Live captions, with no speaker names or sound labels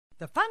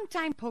The Fun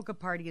Time Polka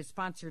Party is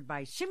sponsored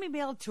by Shimmy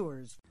Bell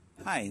Tours.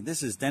 Hi,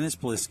 this is Dennis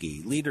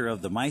Polisky, leader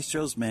of the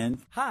Maestro's Men.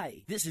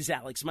 Hi, this is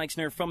Alex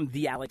Meixner from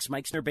the Alex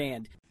Meixner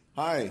Band.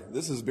 Hi,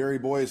 this is Barry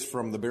Boyce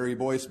from the Barry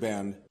Boyce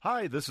Band.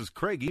 Hi, this is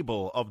Craig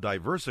Ebel of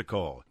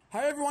Diversico.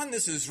 Hi, everyone.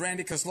 This is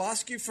Randy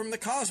Kozlowski from the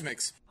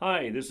Cosmics.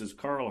 Hi, this is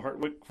Carl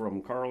Hartwick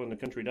from Carl and the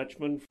Country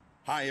Dutchman.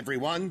 Hi,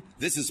 everyone.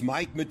 This is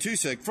Mike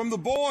Matusek from The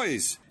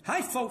Boys.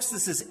 Hi, folks.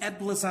 This is Ed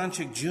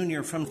Blazonczyk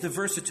Jr. from the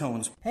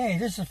Versatones. Hey,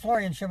 this is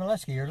Florian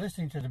Chmielewski. You're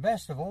listening to the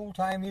best of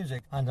old-time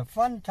music on the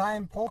Fun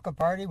Time Polka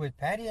Party with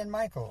Patty and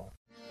Michael.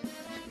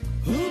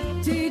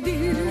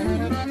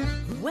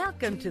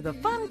 Welcome to the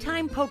Fun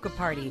Time Polka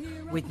Party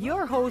with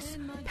your hosts,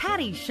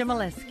 Patty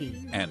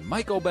Chmielewski and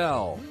Michael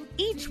Bell.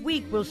 Each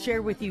week we'll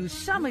share with you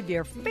some of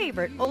your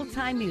favorite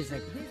old-time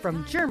music,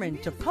 from German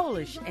to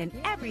Polish and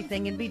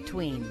everything in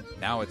between.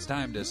 Now it's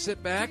time to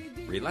sit back,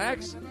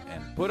 relax,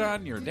 and put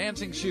on your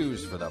dancing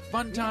shoes for the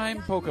Fun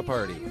Time Polka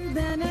Party.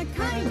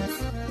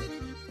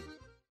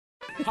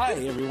 Hi,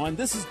 everyone.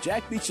 This is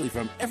Jack Beachley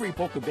from every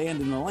polka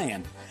band in the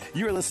land.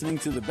 You are listening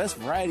to the best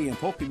variety in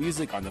polka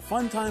music on the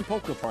Fun Time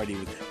Polka Party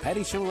with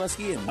Patty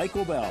Chmielewski and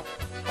Michael Bell.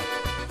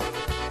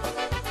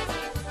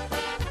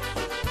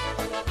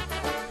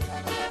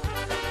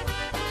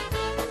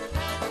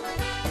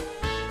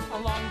 A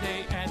long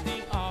day at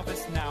the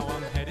office, now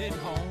I'm headed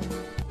home.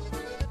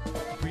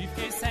 A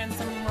briefcase and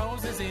some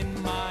roses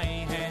in my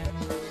hand.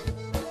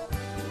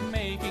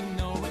 Making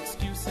no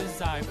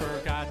excuses, I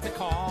forgot to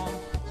call.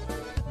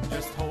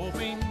 Just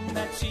hoping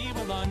that she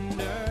will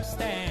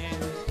understand.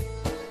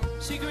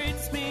 She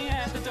greets me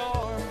at the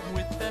door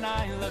with an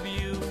I love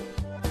you.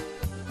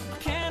 A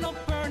candle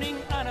burning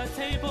on a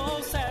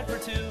table set for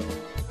two.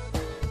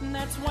 And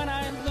that's when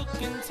I look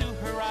into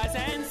her eyes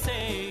and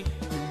say,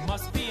 you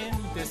must be in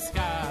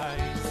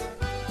disguise.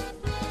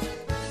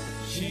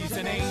 She's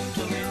an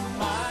angel in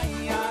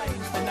my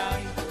eyes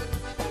tonight.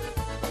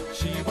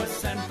 She was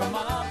sent from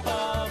above.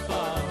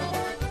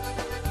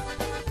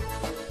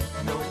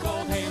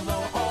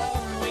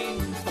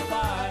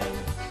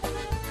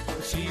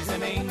 She's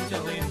an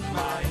angel in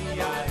my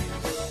eyes.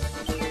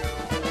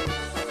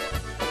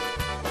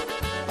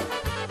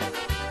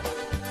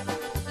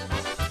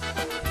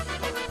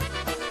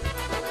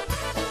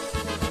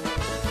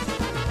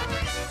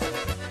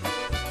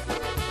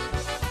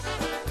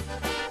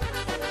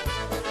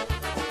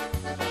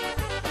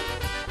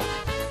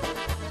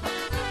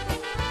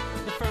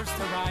 The first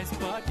to rise,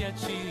 but yet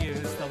she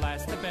is the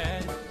last to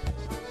bed.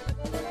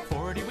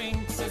 40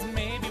 winks is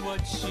maybe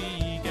what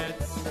she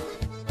gets.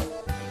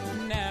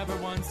 Never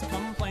once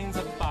complains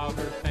about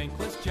her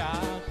thankless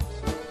job.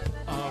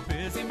 A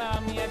busy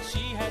mom, yet she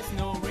has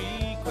no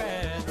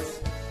regrets.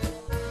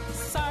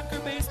 Soccer,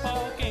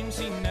 baseball games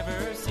she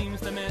never seems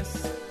to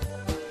miss.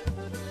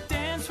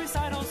 Dance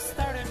recitals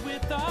started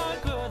with a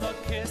good luck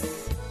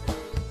kiss.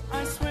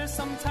 I swear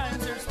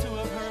sometimes there's two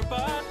of her,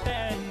 but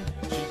then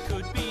she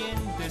could be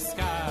in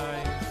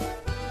disguise.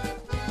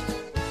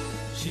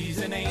 She's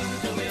an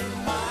angel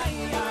in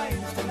my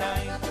eyes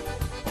tonight.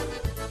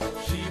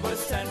 She was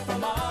sent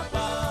from above.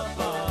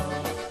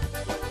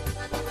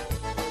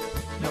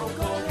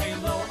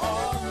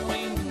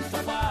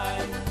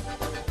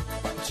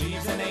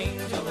 She's an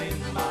angel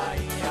in my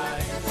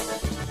eyes.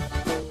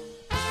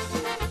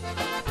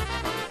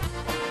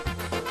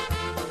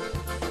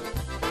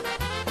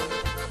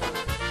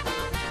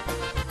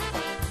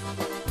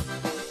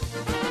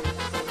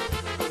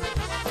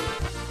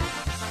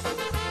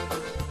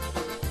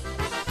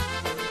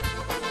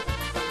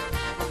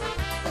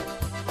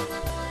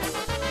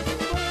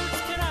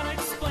 Words cannot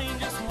explain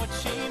just what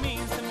she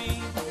means to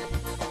me.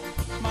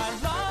 My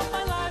love,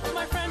 my life,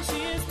 my friend,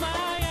 she is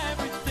my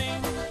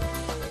everything.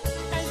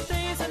 As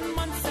days and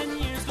months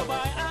and years go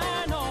by,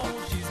 I know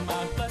she's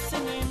my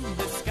blessing in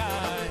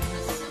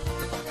disguise.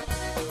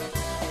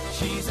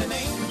 She's an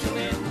angel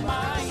in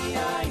my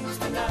eyes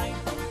tonight.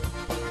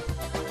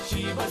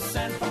 She was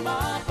sent from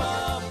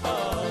above.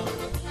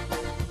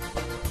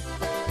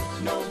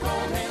 No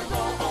gold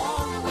halo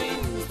or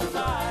wings to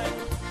fly.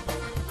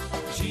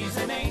 She's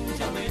an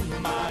angel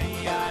in my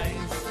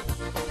eyes.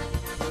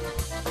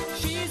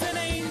 She's an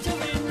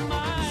angel in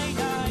my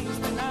eyes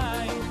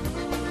tonight.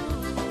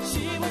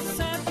 She was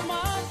sent from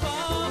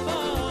above.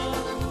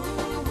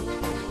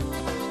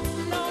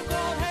 No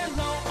gold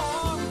halo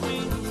or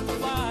wings to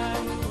fly.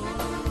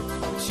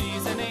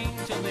 She's an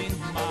angel in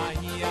my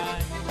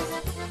eyes.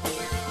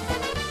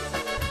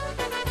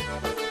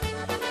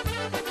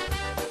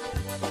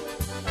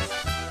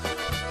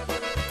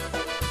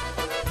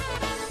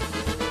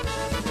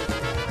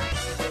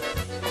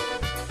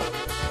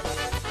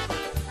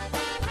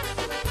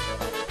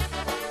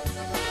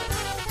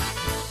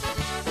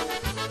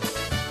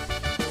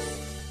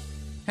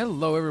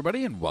 Hello,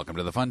 everybody, and welcome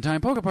to the Fun Time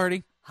Polka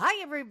Party.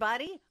 Hi,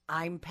 everybody.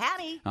 I'm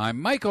Patty.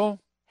 I'm Michael.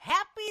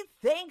 Happy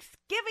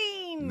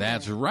Thanksgiving!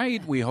 That's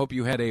right. We hope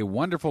you had a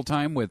wonderful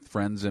time with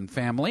friends and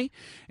family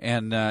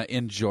and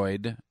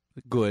enjoyed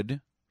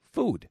good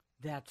food.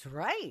 That's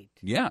right.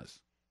 Yes.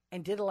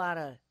 And did a lot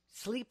of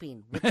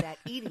sleeping with that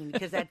eating,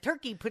 because that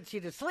turkey puts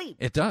you to sleep.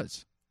 It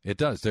does. It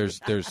does.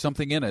 There's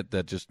something in it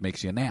that just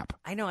makes you nap.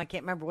 I know. I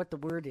can't remember what the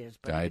word is.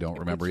 But I don't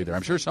remember either.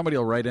 I'm sure somebody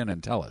will write in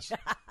and tell us.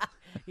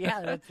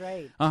 Yeah, that's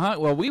right.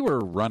 Well, we were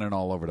running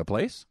all over the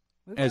place,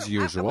 as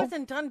usual. I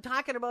wasn't done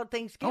talking about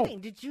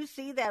Thanksgiving. Did you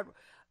see that?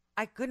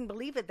 I couldn't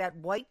believe it. That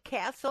White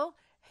Castle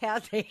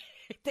has a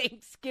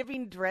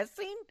Thanksgiving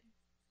dressing.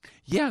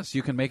 Yes,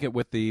 you can make it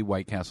with the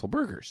White Castle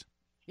burgers.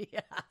 Yeah.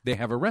 They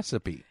have a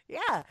recipe.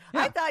 Yeah.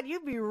 I thought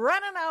you'd be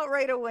running out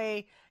right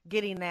away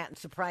getting that and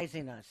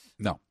surprising us.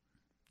 No.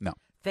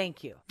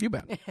 Thank you. You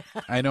bet.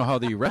 I know how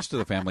the rest of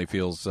the family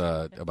feels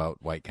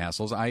about White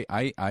Castles. I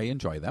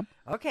enjoy them.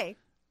 Okay.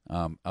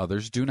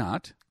 Others do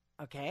not.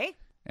 Okay.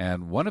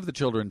 And one of the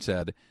children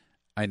said,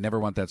 I never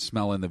want that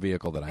smell in the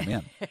vehicle that I'm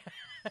in.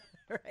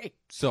 Right.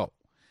 So,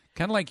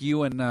 kind of like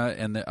you and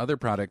the other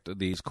product,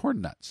 these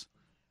corn nuts.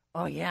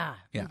 Oh, yeah.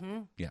 Yeah.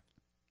 Mm-hmm. Yeah.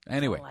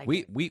 Anyway, like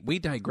we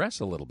digress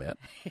a little bit.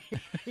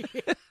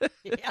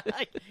 Yeah,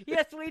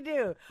 yes, we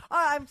do.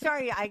 Oh, I'm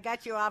sorry. I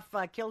got you off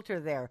kilter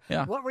there.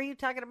 Yeah. What were you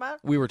talking about?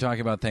 We were talking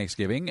about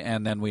Thanksgiving,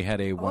 and then we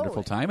had a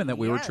wonderful time, and then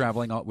we were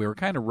traveling. We were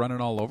kind of running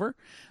all over.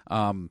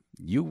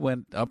 You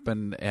went up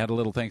and had a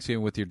little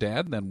Thanksgiving with your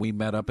dad, and then we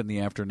met up in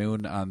the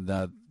afternoon on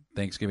the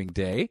Thanksgiving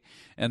Day,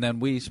 and then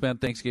we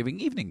spent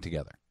Thanksgiving evening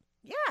together.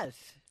 Yes.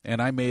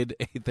 And I made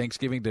a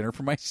Thanksgiving dinner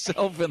for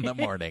myself in the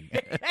morning.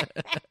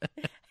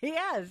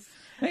 Yes.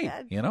 Hey,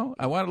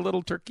 I wanted a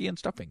little turkey and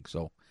stuffing,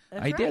 so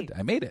I did.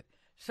 I made it.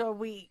 So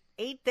we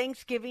ate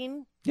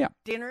Thanksgiving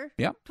dinner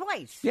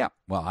twice. Yeah.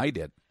 Well, I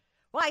did.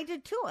 Well, I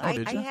did too. Oh,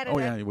 did you? I had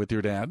it with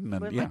your dad, and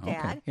then with my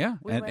dad. Okay. Yeah,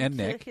 we and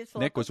Nick.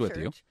 Nick was with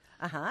you.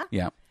 Uh-huh.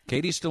 Yeah.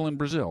 Katie's still in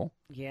Brazil.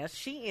 Yes,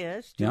 she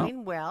is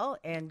doing well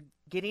and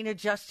getting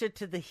adjusted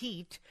to the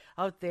heat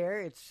out there.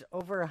 It's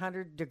over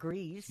 100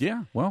 degrees.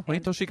 Yeah. Well,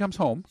 wait till she comes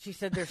home. She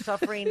said they're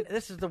suffering.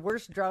 This is the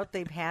worst drought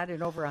they've had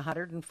in over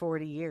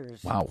 140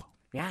 years. Wow.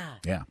 Yeah.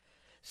 Yeah.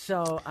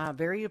 So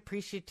very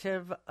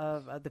appreciative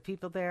of the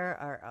people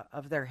there,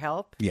 of their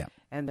help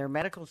and their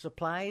medical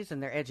supplies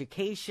and their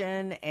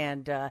education.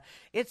 And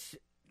it's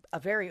a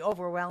very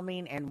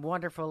overwhelming and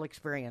wonderful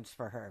experience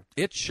for her.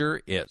 It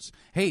sure is.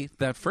 Hey,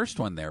 that first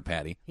one there,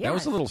 Patty, that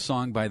was a little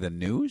song by The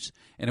News,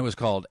 and it was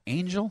called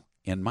Angel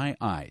in My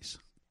Eyes.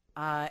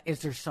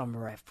 Is there some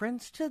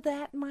reference to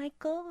that,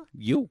 Michael?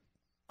 You.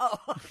 Oh,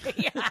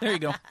 yeah. There you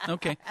go.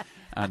 Okay.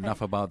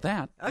 Enough about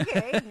that.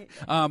 Okay.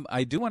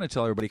 I do want to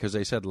tell everybody, because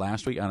they said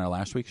last week on our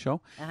last week's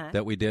show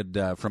that we did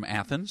from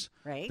Athens,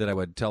 that I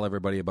would tell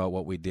everybody about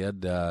what we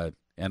did,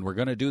 and we're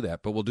going to do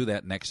that, but we'll do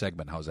that next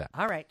segment. How's that?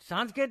 All right.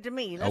 Sounds good to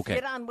me. Let's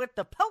get on with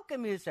the polka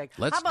music.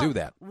 Let's How about do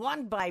that.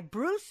 One by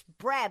Bruce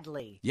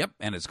Bradley. Yep,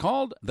 and it's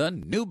called the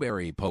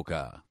Newberry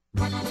Polka.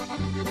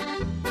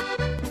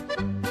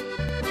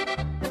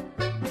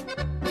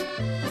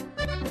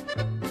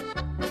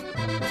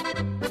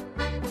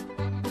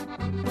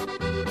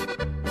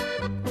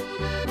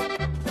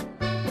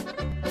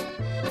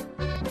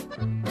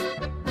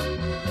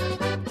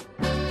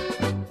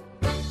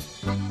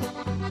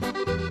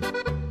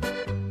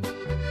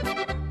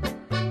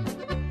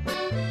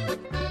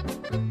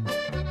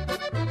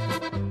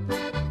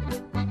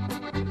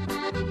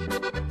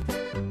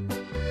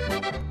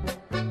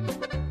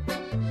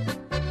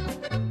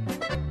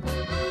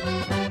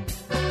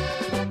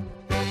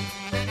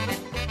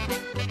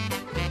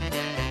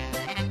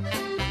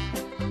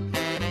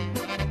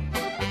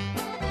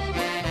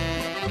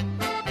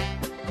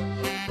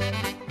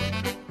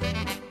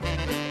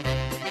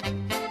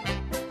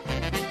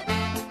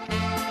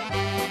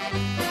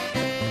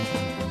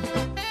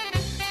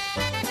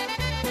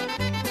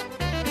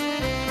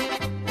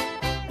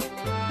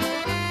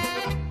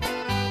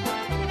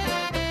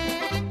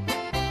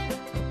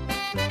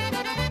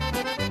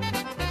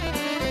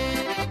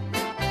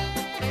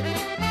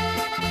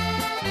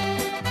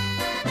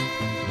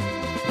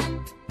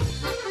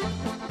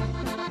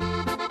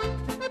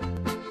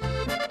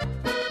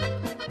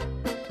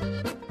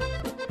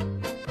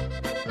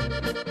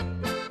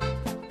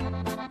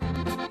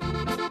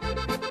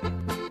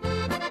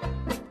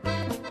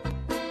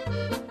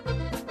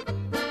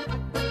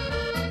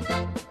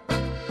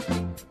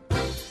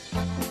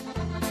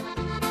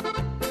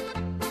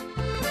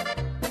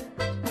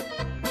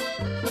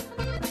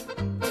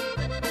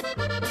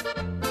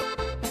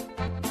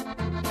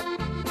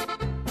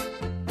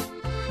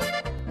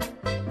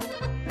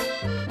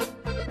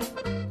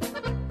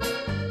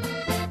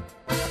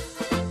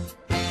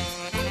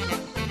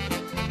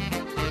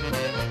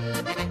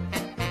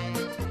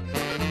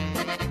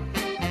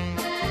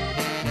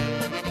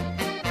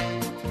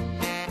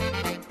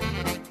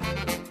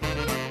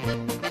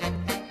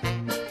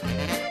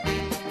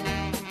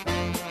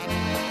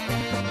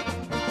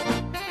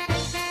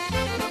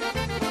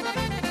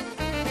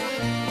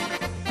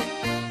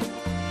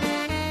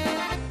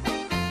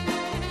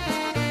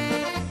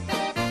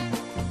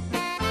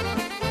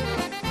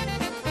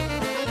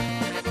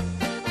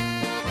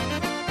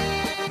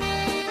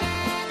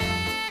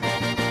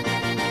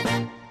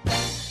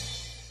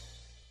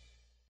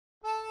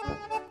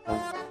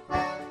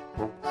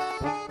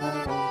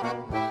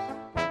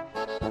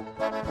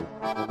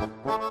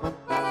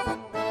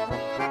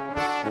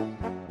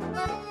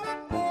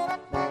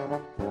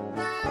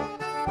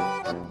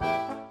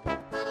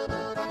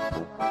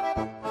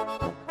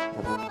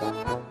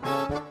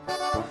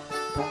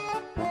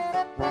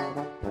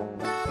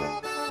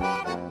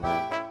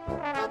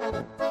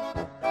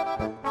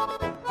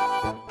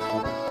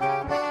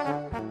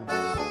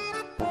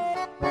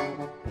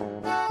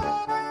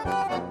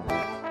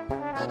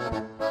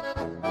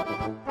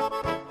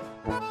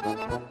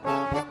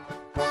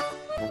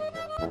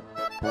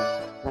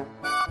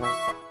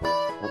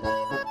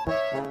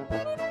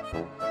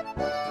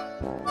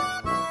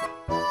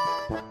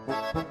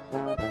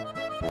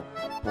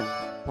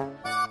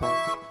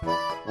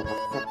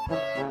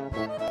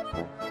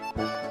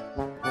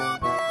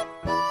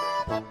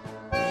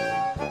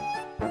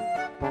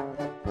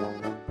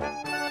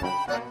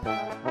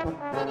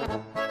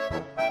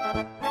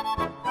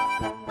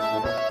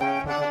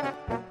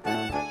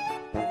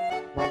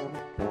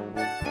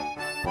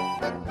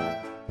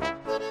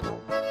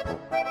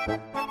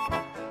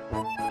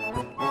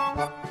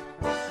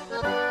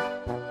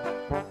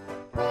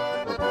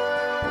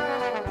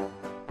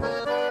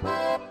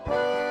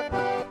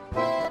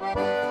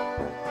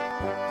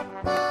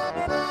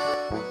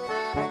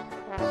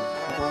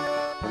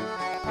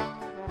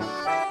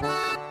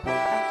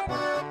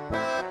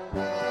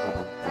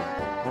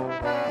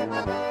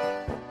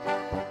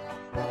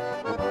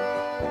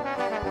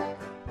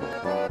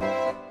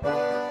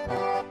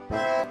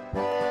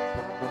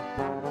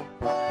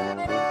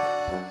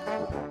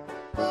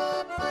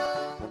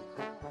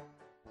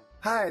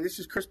 Hi, this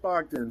is Chris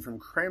Bogdan from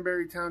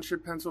Cranberry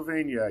Township,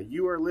 Pennsylvania.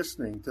 You are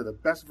listening to the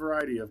best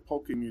variety of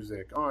polka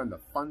music on the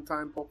Fun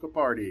Time Polka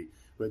Party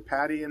with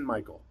Patty and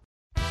Michael.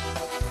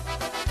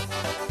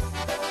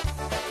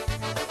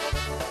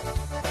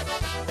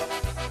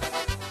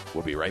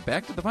 We'll be right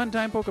back to the Fun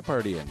Time Polka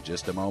Party in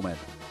just a moment.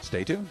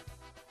 Stay tuned.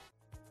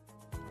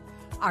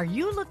 Are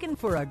you looking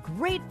for a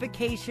great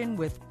vacation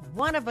with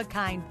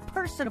one-of-a-kind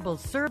personable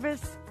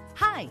service?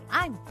 Hi,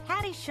 I'm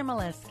Patty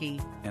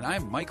Shimoleski. And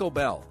I'm Michael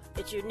Bell.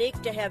 It's unique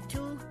to have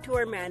two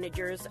tour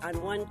managers on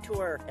one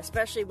tour,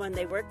 especially when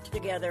they work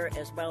together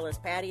as well as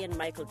Patty and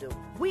Michael do.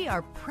 We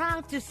are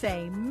proud to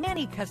say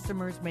many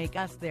customers make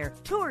us their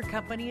tour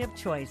company of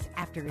choice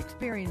after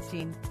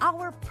experiencing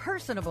our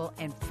personable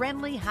and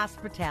friendly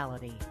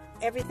hospitality.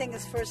 Everything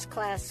is first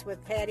class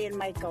with Patty and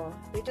Michael.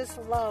 We just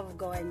love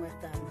going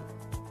with them.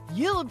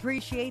 You'll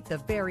appreciate the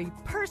very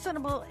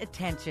personable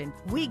attention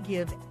we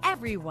give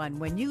everyone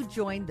when you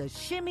join the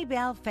Shimmy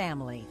Bell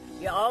family.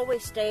 You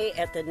always stay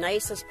at the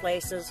nicest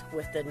places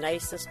with the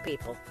nicest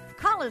people.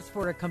 Call us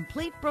for a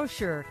complete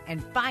brochure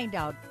and find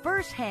out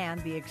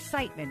firsthand the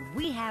excitement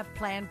we have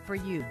planned for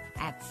you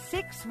at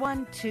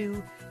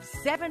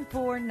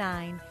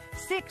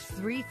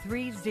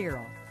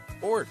 612-749-6330.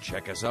 Or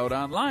check us out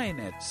online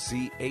at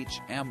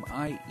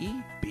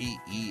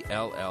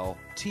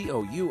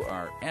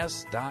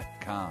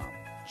CHMIEBELLTOURS.com.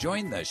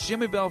 Join the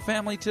Shimmy Bell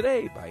family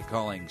today by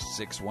calling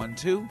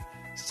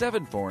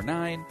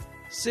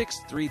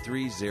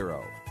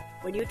 612-749-6330.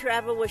 When you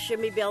travel with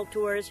Shimmy Bell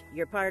Tours,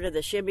 you're part of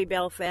the Shimmy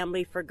Bell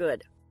family for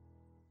good.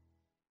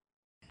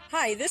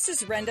 Hi, this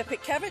is Renda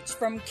Pitkevich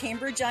from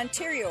Cambridge,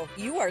 Ontario.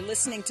 You are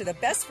listening to the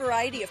best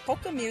variety of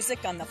polka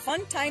music on the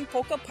Fun Time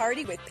Polka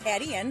Party with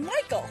Patty and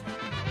Michael.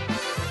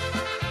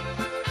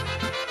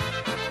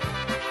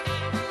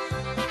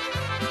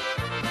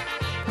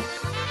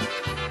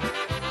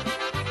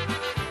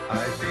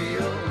 I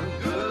feel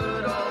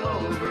good all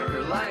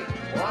over, like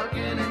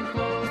walking in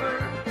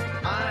clover.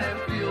 I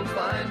feel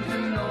fine to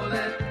know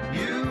that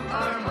you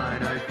are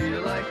mine. I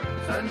feel like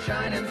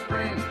sunshine in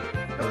spring,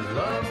 those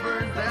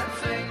lovebirds that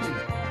sing.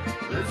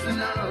 Listen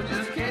now,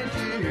 just can't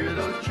you hear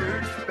those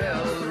church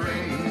bells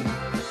ring?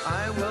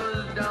 I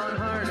was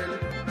downhearted,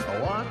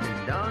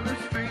 walking down the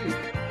street.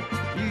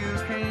 You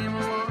came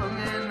along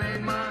and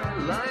made my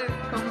life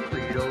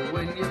complete. Oh,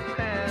 when you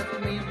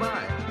passed me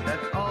by,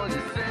 that's all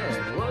you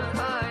said was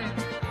hi.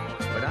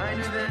 But I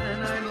knew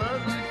then I'd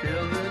love you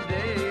till the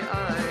day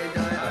I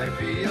die. I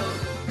feel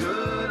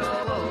good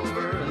all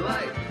over,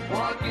 like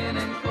walking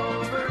in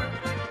clover.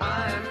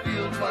 I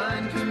feel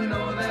fine to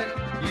know that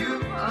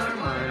you are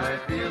mine. I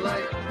feel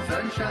like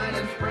sunshine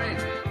in spring,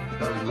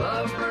 those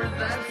lovebirds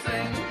that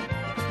sing.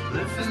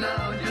 Listen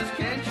now, just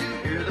can't you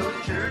hear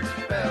those church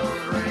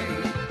bells ring?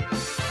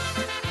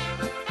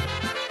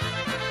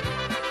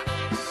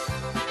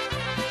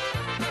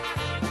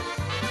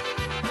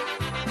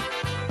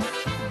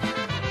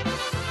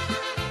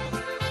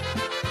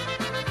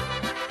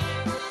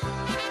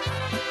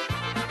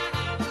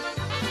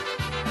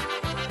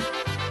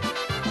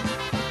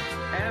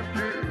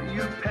 After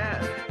you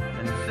passed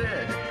and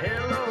said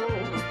hello,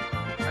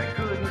 I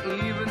couldn't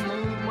even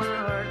move, my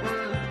heart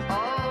was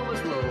all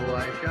aglow.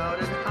 I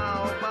shouted,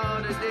 how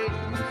about a date?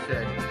 You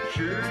said,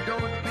 sure,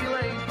 don't be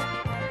late.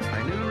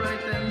 I knew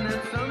right then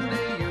that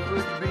someday you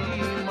would be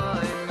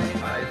my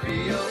mate. I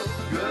feel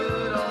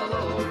good all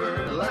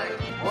over, like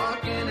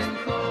walking in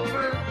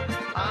clover.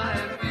 I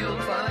feel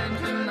fine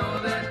to know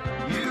that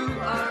you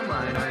are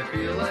mine. I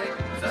feel like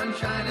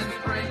sunshine in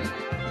spring,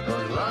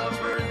 those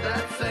lovebirds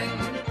that sing.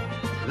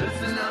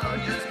 Listen now,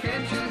 just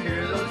can't you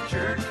hear those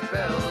church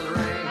bells ring?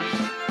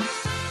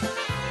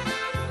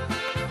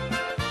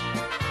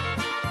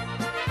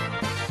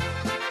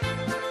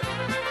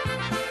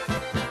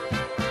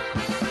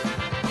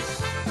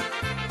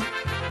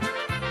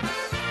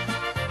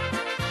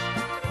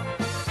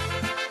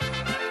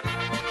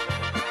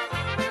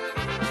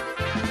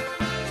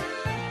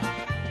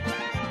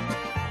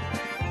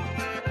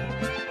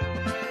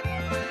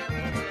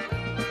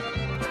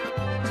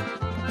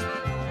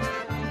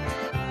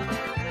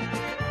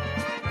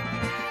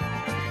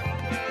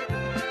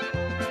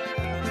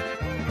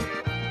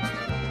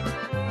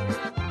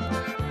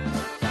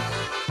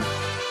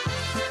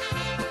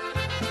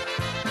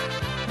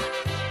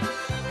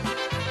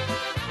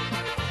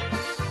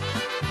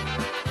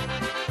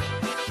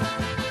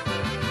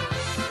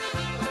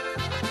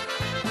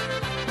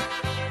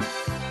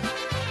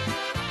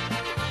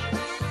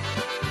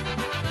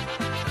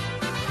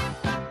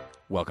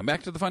 Welcome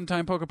back to the Fun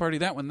Time Polka Party.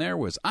 That one there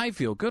was I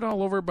Feel Good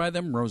All Over by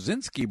them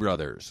Rosinski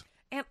Brothers.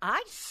 And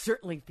I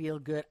certainly feel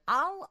good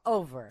all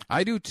over.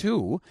 I do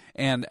too.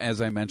 And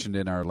as I mentioned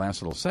in our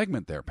last little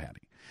segment there,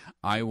 Patty,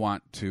 I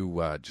want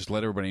to just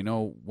let everybody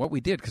know what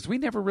we did, because we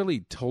never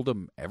really told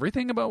them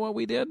everything about what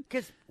we did.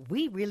 Because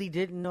we really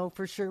didn't know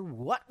for sure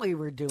what we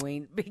were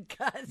doing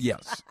because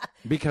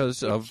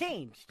because it of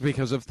changed.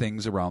 Because of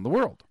things around the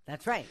world.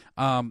 That's right.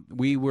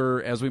 We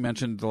were, as we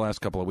mentioned the last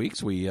couple of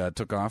weeks, we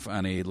took off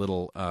on a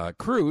little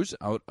cruise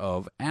out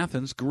of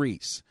Athens,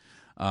 Greece.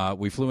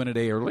 We flew in a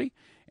day early.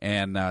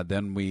 And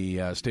then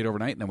we stayed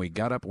overnight, and then we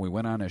got up and we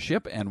went on a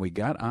ship, and we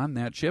got on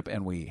that ship,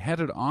 and we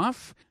headed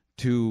off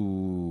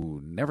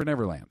to Never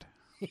Never Land.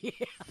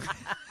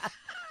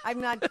 I'm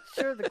not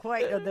sure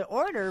the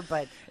order,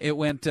 but it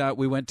went.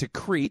 We went to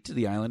Crete,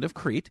 the island of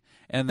Crete,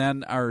 and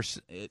then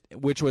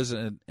which was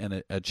a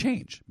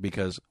change,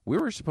 because we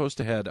were supposed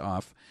to head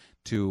off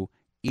to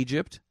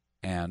Egypt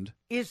and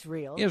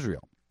Israel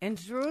and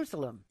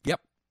Jerusalem.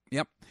 Yep.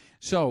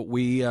 So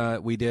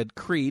we did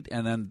Crete,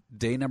 and then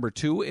day number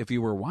 2, if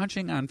you were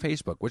watching on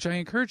Facebook, which I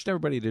encouraged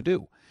everybody to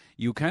do,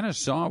 you kind of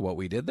saw what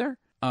we did there.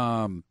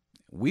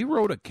 We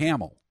rode a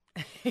camel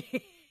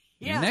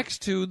next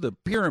to the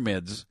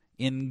pyramids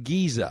in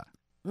Giza.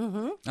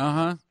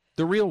 Mm-hmm.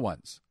 The real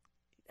ones.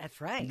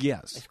 That's right.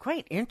 Yes. It's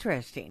quite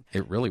interesting.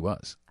 It really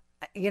was.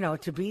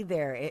 To be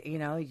there,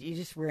 you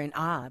just were in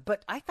awe.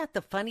 But I thought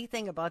the funny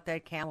thing about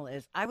that camel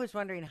is I was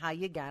wondering how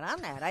you got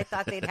on that. I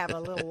thought they'd have a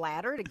little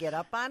ladder to get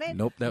up on it.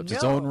 Nope, that's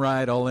its own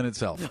ride all in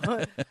itself.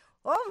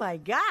 Oh, my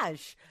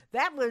gosh.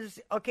 That was,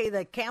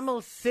 the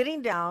camel's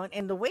sitting down,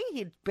 and the way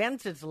he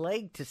bends his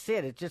leg to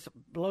sit, it just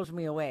blows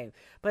me away.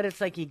 But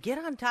it's like you get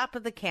on top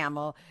of the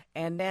camel,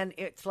 and then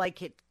it's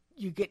like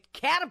you get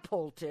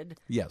catapulted.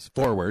 Yes,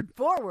 forward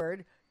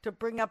to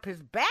bring up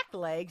his back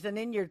legs, and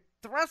then you're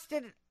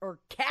thrusted or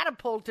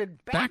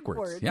catapulted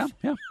backwards. Yeah.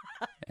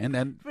 And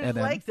then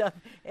legs up,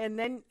 and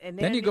then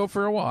you go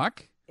for a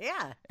walk.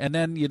 Yeah. And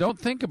then you don't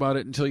think about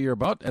it until you're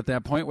about at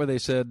that point where they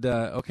said,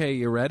 "Okay,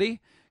 you ready?"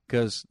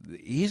 Because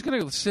he's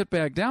going to sit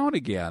back down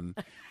again,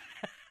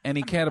 and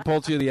he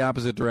catapults you the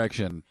opposite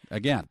direction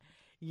again.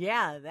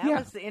 Yeah, that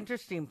was the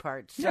interesting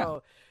part.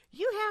 So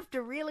you have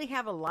to really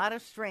have a lot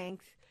of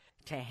strength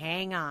to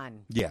hang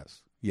on.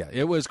 Yes. Yeah,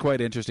 it was quite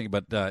interesting,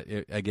 but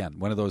again,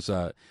 one of those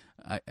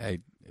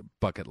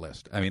bucket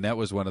list. I mean, that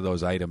was one of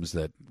those items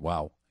that,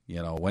 wow,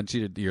 once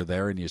you're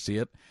there and you see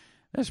it,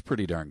 that's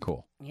pretty darn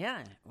cool.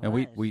 Yeah, and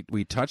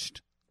we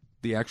touched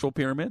the actual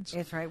pyramids.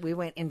 That's right. We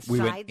went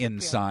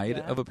inside.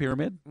 Of a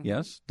pyramid. Mm-hmm.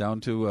 Yes, down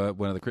to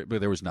one of the.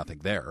 But there was nothing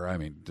there. I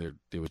mean,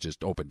 it was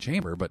just open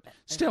chamber. But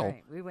still,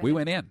 right. we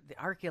went in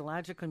the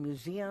archaeological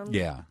museum.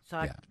 Yeah,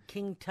 saw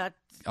King Tut.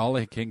 All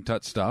the King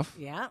Tut stuff.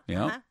 Yeah.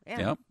 Yeah.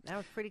 That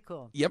was pretty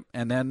cool. Yep.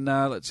 And then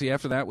let's see.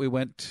 After that, we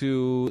went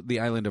to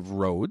the island of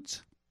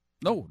Rhodes.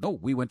 No,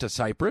 we went to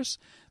Cyprus.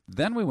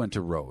 Then we went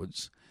to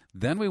Rhodes.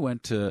 Then we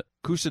went to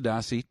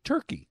Kusadasi,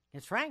 Turkey.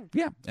 That's right.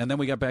 Yeah. And then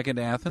we got back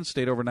into Athens,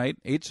 stayed overnight,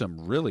 ate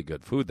some really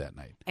good food that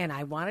night. And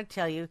I want to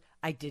tell you,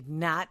 I did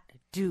not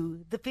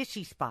do the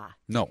fishy spa.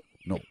 No.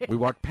 We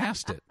walked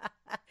past it.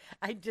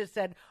 I just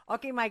said,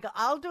 okay, Michael,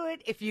 I'll do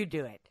it if you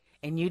do it.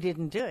 And you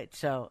didn't do it,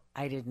 so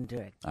I didn't do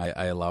it.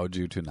 I allowed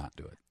you to not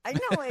do it. I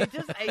know.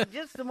 I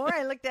just the more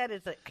I looked at it,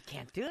 it's like, I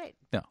can't do it.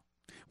 No.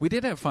 We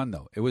did have fun,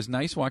 though. It was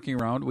nice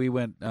walking around. We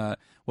went,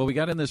 we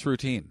got in this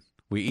routine.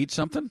 We eat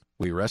something,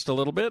 we rest a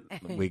little bit,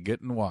 we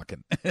get in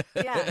walking.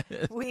 Yeah,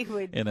 we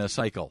would. In a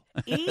cycle.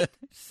 Eat,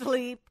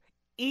 sleep,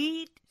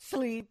 eat,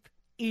 sleep,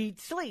 eat,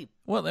 sleep.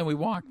 Well, then we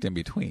walked in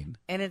between.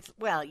 And it's,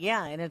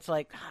 and it's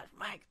like, God,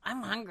 Mike,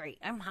 I'm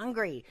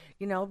hungry,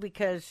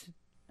 because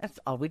that's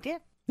all we did.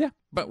 Yeah,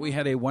 but we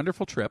had a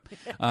wonderful trip.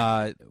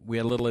 We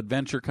had a little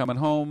adventure coming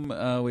home.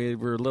 We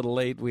were a little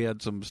late. We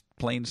had some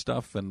plane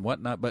stuff and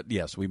whatnot. But,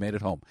 yes, we made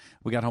it home.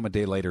 We got home a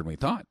day later than we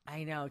thought.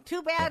 I know.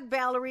 Too bad,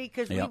 Valerie,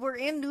 because we were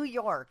in New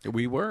York.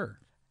 We were.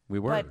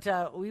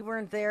 But we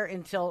weren't there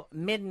until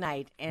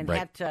midnight and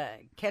had to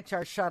catch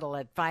our shuttle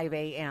at 5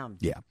 a.m.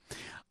 Yeah.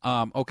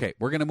 Okay,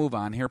 we're going to move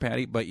on here,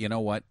 Patty, but you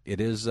know what?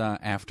 It is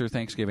after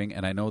Thanksgiving,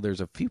 and I know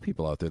there's a few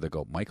people out there that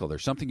go, Michael,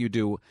 there's something you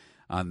do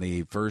on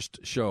the first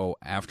show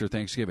after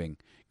Thanksgiving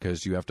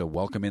because you have to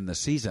welcome in the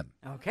season.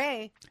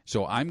 Okay.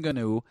 So I'm going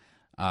to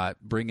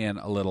bring in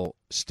a little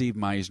Steve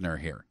Meisner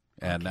here,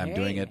 and I'm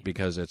doing it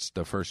because it's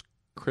the first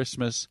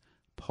Christmas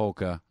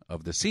polka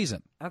of the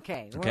season.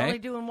 Okay. We're only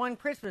doing one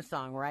Christmas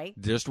song, right?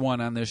 Just one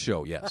on this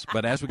show, yes.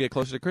 But as we get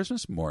closer to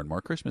Christmas, more and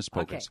more Christmas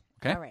polkas.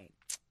 Okay? All right.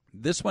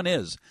 This one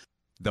is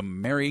the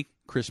Merry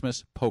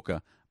Christmas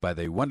Polka by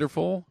the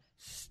wonderful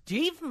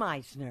Steve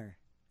Meisner.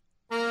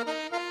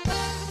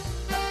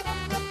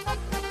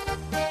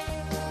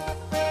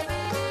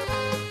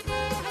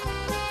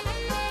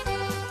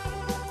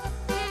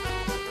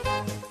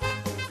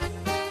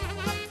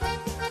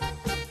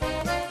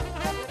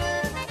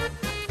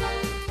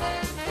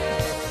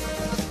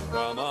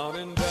 Come on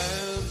and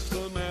dance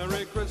the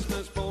Merry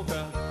Christmas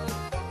Polka.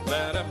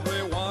 Let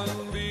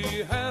everyone be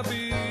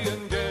happy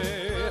and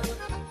gay.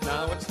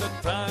 Now it's the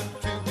time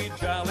to be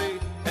jolly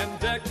and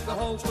dance.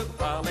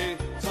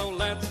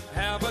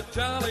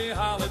 jolly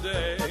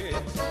holiday.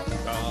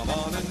 Come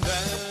on and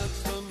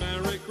dance the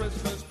Merry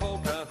Christmas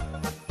polka.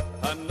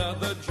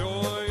 Another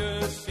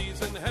joyous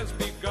season has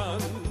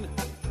begun.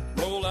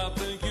 Roll out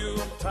the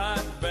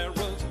Yuletide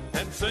barrels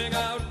and sing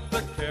out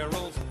the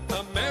carols.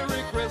 A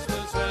Merry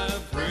Christmas,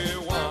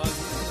 everyone.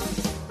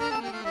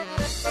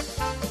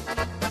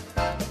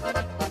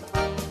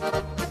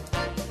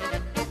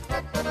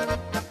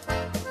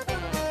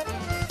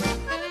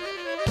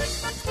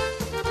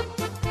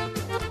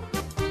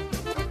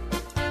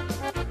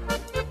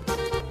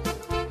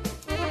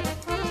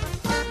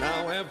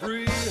 Now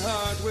every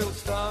heart will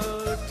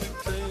start to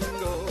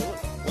tingle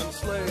when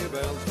sleigh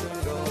bells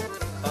jingle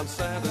on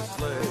Santa's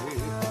sleigh.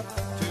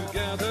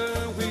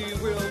 Together we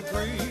will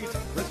greet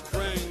Kris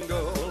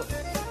Kringle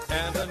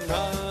and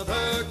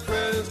another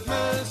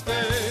Christmas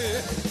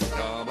day.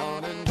 Come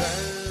on and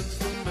dance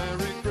the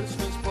Merry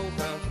Christmas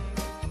polka.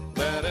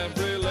 Let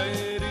every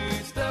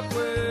lady step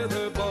with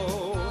her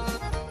bow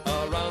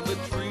around the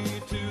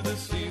tree to the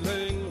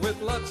ceiling with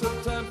lots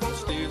of time for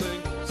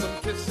stealing some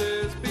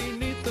kisses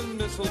beneath the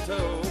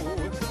mistletoe.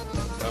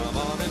 Come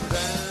on and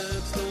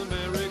dance the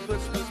Merry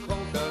Christmas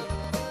polka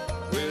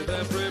with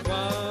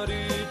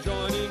everybody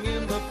joining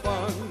in the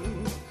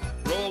fun.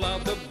 Roll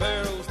out the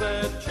barrels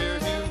that cheer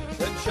you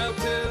and shout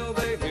till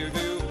they hear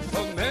you.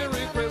 A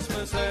Merry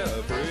Christmas,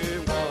 everyone.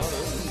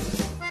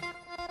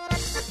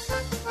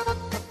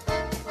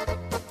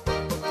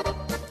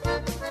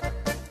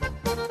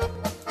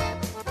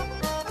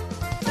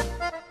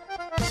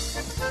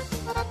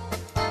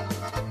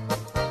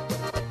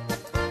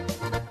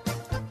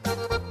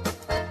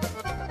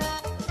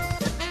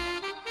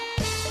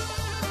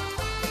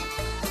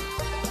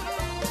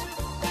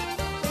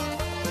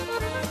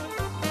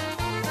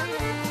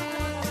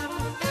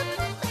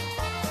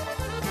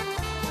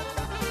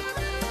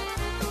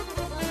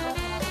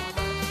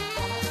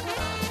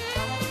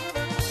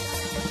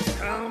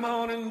 Come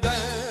on and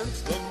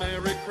dance the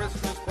Merry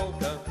Christmas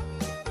polka.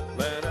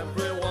 Let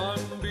everyone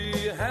be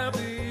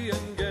happy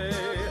and gay.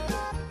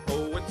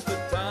 Oh, it's the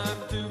time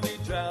to be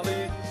jolly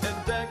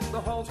and deck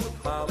the halls with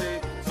holly.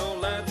 So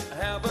let's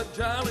have a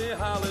jolly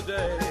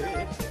holiday.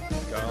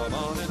 Come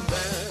on and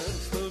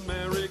dance the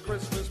Merry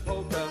Christmas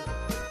polka.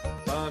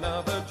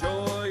 Another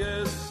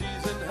joyous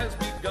season has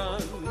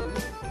begun.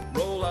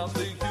 Roll out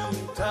the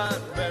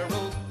Yuletide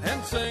barrels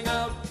and sing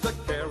out the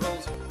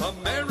carols. A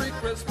Merry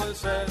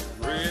Christmas,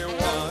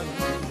 everyone.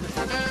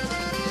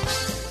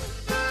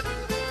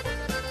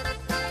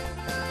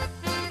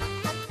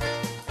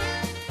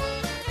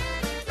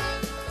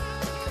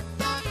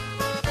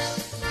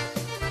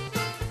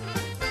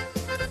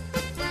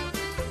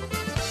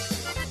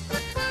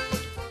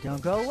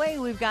 Don't go away.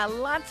 We've got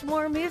lots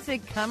more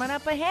music coming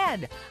up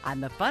ahead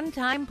on the Fun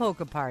Time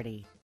Polka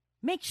Party.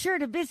 Make sure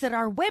to visit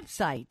our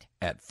website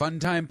at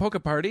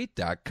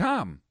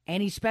funtimepolkaparty.com.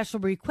 Any special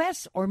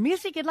requests or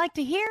music you'd like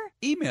to hear?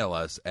 Email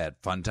us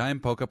at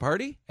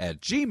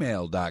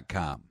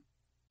funtimepolkaparty@gmail.com.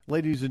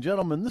 Ladies and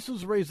gentlemen, this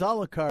is Ray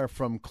Zalakar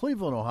from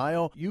Cleveland,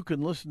 Ohio. You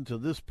can listen to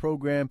this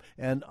program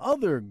and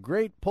other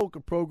great polka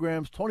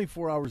programs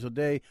 24 hours a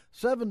day,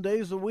 7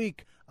 days a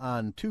week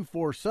on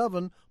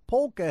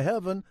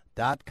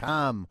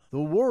 247polkaheaven.com, the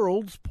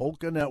world's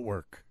polka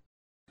network.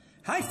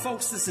 Hi,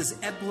 folks. This is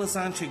Ed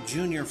Blazonczyk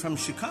Jr. from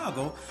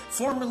Chicago,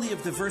 formerly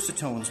of the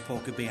Versatones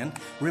Polka Band,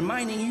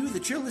 reminding you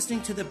that you're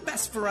listening to the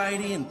best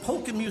variety in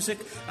polka music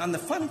on the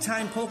Fun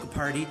Time Polka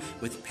Party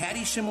with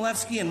Patty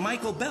Shimolevsky and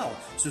Michael Bell.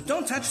 So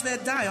don't touch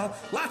that dial.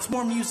 Lots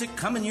more music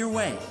coming your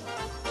way.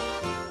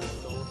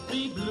 Don't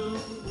be blue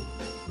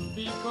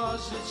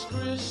because it's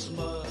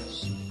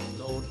Christmas.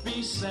 Don't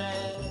be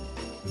sad.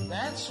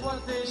 That's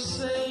what they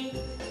say.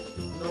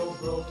 No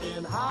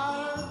broken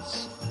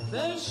hearts.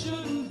 There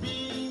shouldn't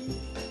be.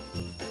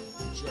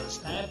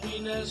 Just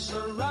happiness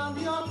around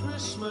your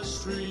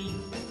Christmas tree.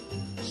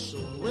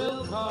 Soon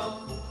will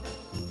come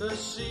the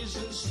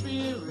season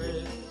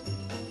spirit.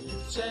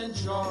 Gifts and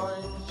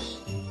joys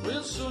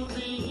will soon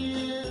be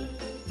here.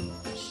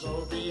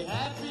 So be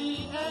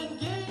happy and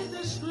gay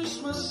this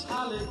Christmas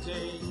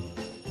holiday,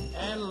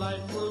 and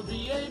life will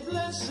be a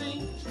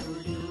blessing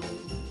to you.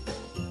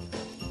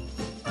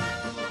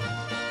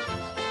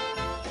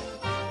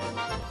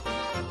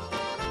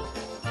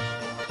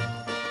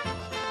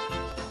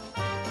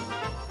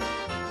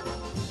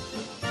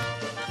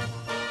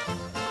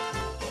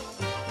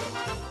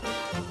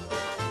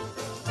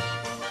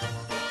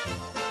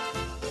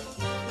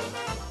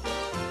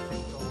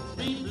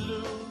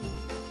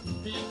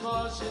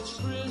 It's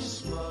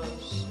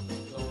Christmas,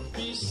 don't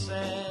be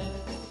sad.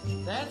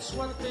 That's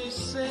what they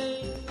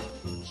say.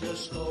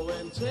 Just go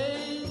and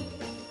take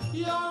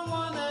your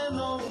one and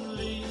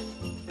only,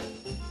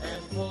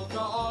 and polka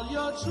all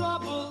your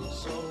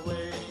troubles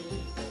away.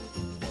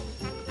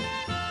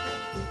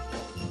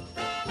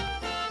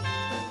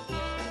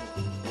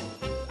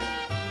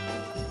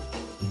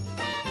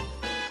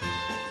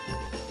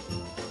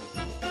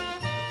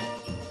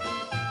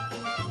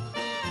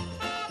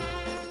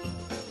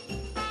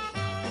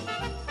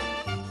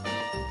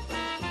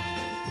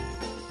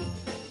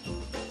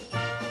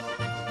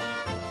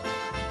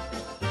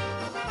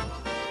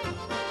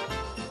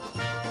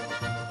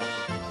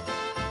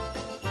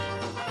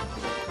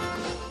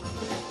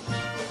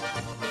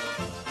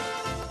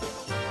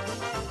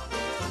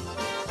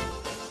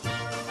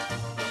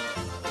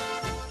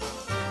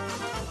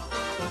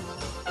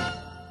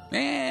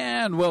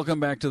 And welcome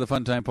back to the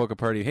Fun Time Polka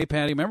Party. Hey,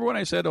 Patty, remember when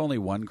I said only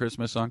one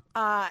Christmas song?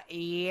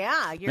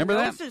 Yeah. Your Remember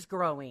nose that? is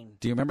growing.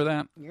 Do you remember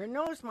that? Your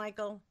nose,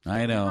 Michael.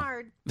 I know.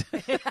 Hard.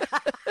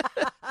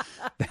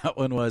 That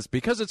one was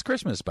Because It's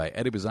Christmas by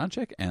Eddie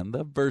Blazonczyk and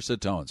the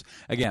Versatones.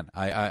 Again,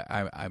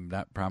 I'm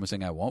not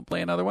promising I won't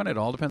play another one. It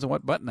all depends on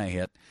what button I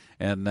hit,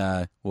 and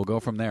we'll go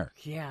from there.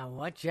 Yeah,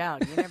 watch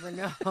out. You never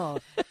know.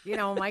 You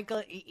know,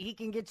 Michael, he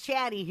can get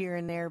chatty here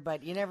and there,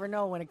 but you never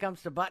know when it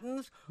comes to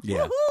buttons.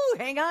 Yeah. Woohoo!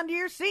 Hang on to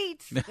your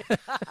seats.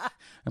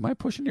 Am I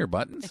pushing your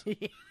buttons?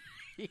 Yeah.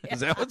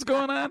 Is that what's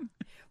going on?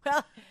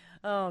 Well,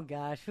 oh,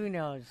 gosh, who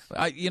knows?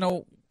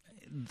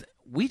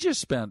 We just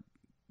spent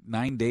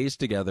 9 days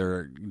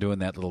together doing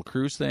that little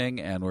cruise thing,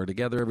 and we're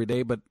together every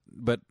day, but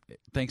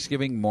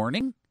Thanksgiving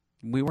morning,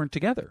 we weren't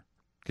together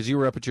because you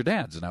were up at your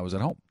dad's and I was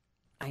at home.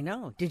 I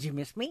know. Did you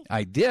miss me?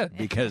 I did,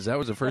 because that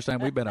was the first time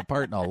we've been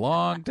apart in a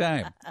long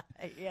time.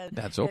 Yeah,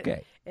 that's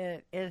okay.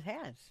 It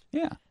has.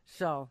 Yeah.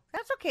 So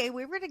that's okay.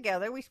 We were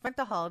together. We spent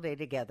the holiday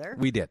together.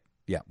 We did.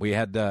 Yeah, we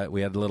had a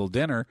little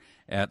dinner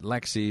at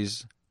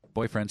Lexi's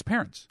boyfriend's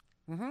parents.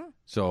 Mm-hmm.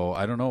 So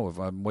I don't know if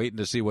I'm waiting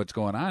to see what's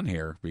going on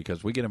here,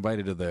 because we get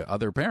invited to the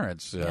other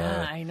parents.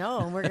 Yeah, I know.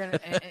 And we're gonna.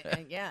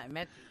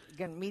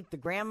 Gonna meet the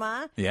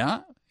grandma.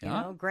 Yeah. You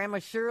know, Grandma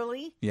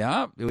Shirley.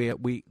 Yeah,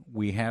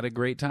 we had a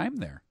great time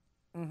there.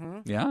 Mm-hmm.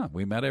 Yeah,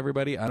 we met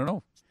everybody. I don't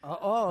know.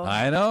 Uh-oh.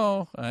 I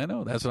know.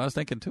 That's what I was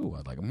thinking too. I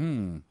was like,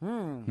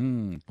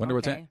 Wonder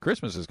what's that?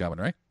 Christmas is coming,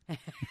 right?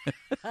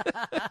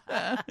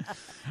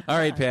 All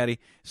right, Patty.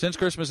 Since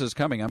Christmas is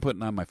coming, I'm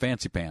putting on my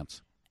fancy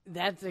pants.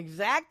 That's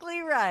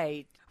exactly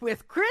right.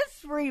 With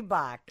Chris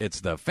Reebok.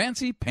 It's the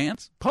Fancy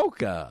Pants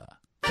Polka.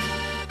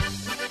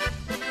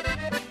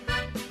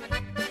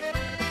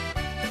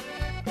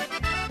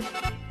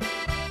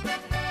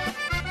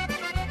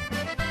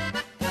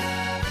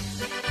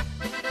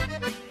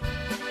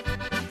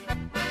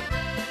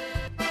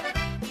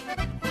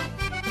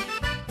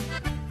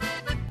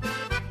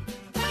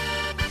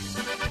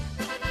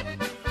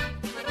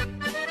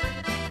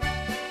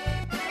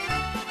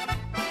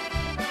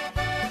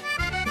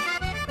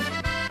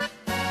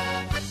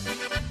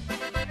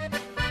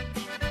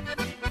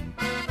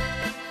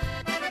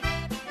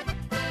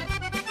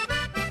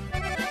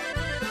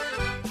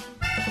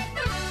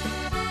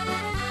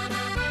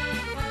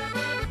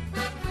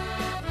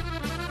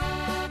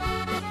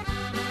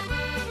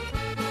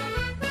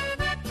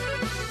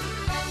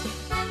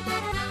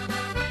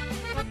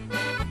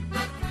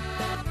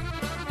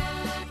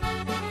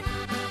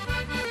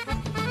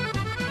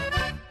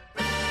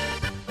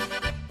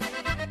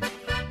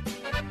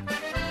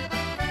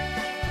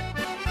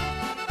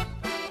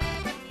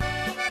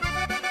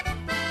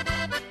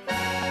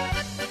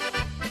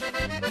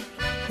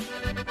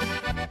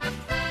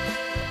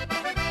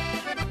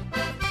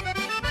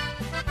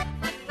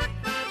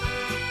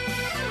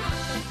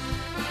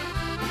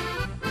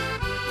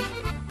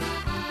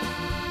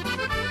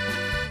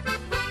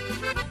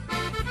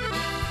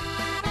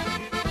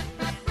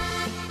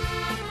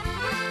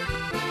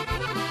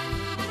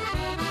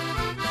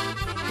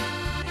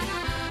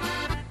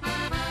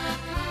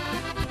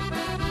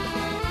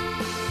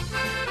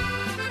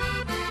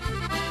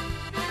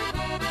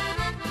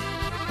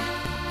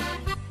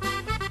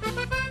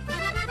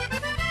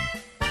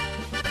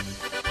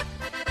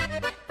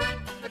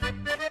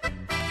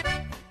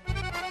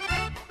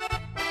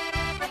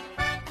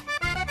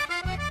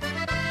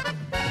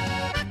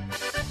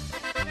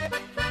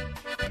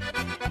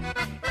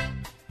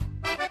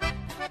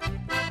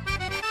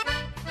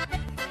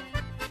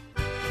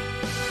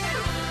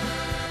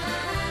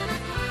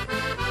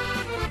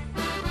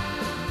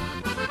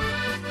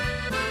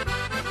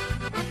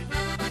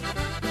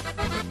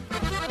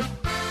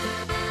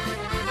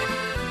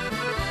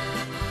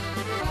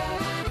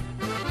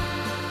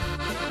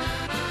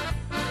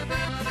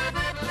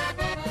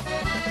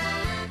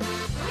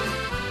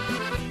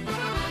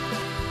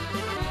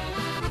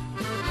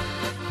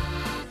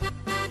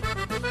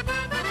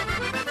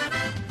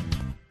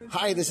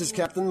 Hi, this is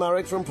Captain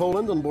Marek from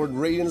Poland on board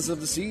Radiance of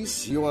the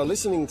Seas. You are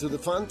listening to the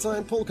Fun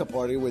Time Polka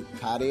Party with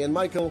Patty and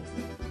Michael.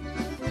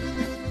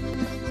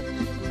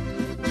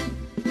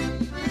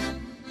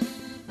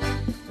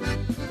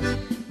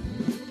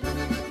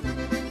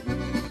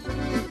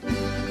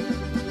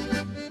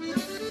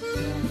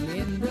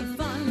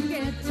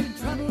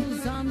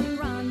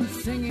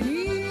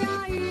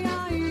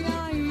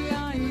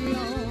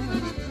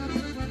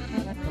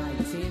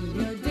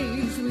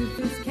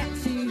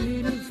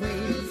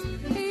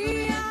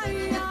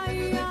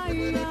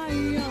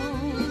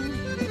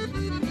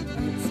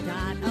 It's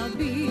gotta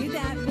be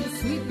that will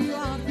sweep you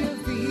off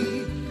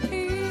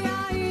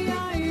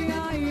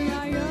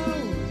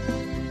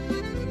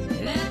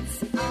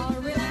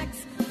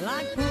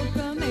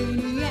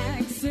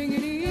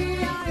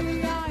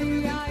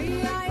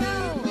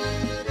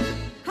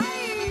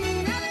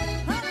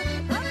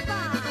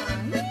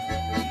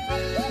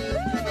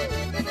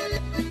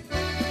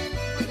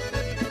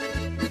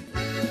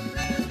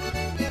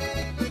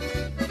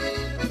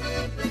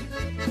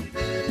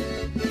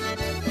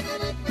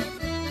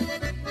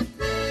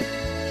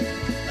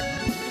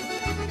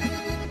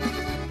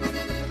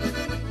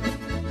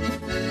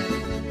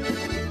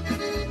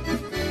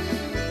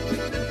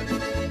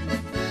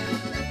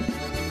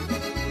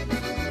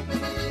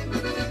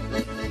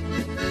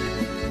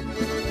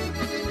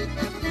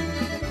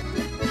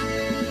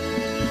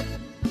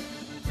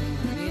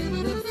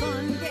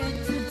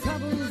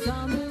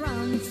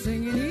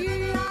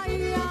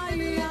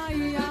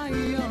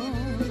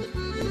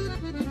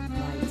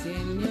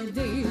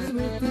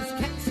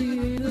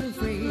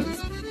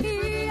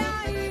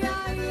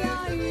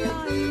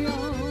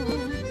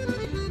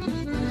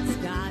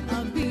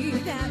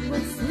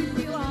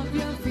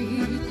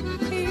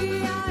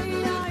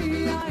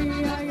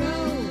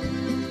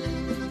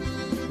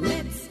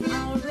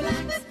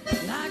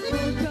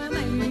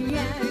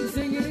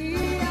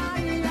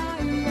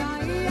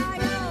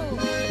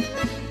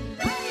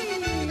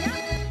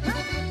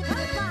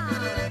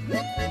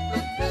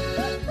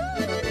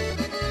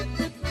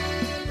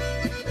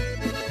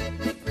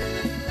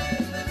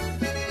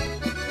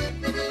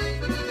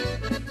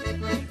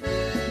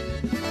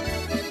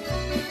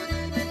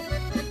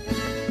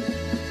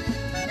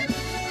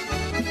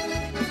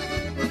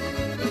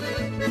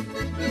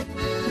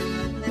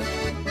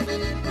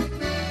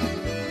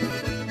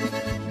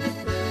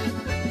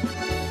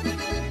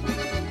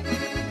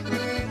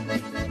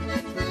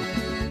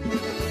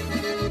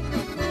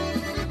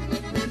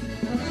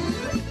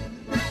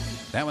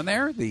That one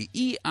there, the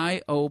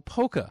EIO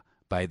Polka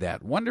by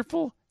that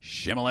wonderful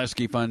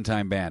Chmielewski Fun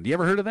Time Band. You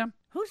ever heard of them?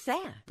 Who's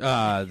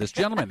that? This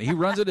gentleman. He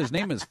runs it. His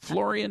name is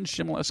Florian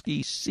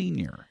Chmielewski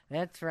Sr.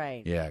 That's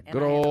right. Yeah, And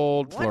good I had a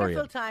old Florian.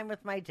 wonderful time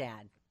with my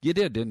dad. You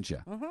did, didn't you?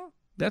 Mm-hmm.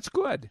 That's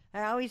good.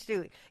 I always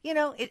do. You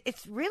know,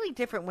 it's really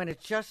different when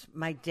it's just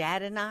my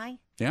dad and I.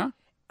 Yeah?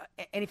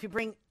 And if you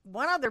bring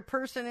one other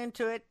person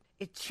into it,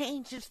 it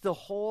changes the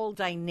whole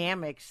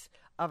dynamics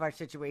of our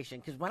situation.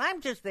 Because when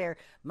I'm just there,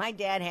 my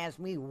dad has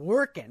me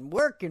working,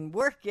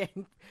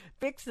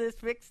 fix this,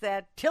 fix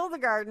that, till the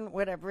garden,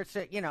 whatever.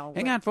 So, you know.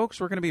 Hang on, folks.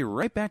 We're going to be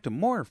right back to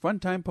more Fun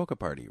Time Polka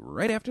Party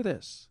right after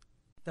this.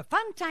 The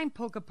Fun Time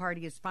Polka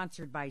Party is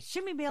sponsored by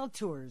Shimmy Bale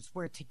Tours,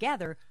 where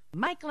together,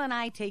 Michael and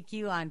I take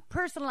you on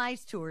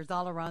personalized tours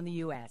all around the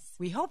U.S.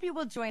 We hope you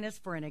will join us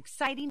for an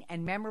exciting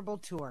and memorable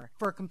tour.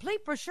 For a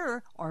complete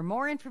brochure or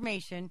more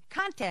information,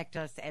 contact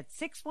us at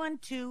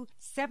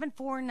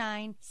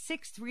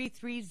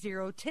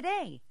 612-749-6330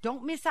 today.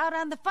 Don't miss out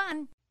on the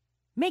fun.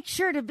 Make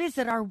sure to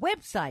visit our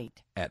website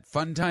at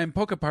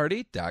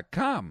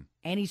funtimepolkaparty.com.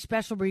 Any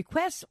special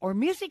requests or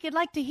music you'd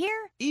like to hear?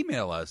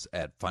 Email us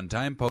at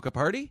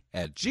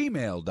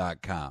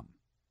funtimepolkaparty@gmail.com.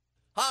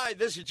 Hi,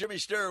 this is Jimmy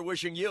Sturr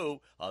wishing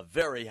you a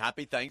very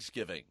happy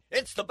Thanksgiving.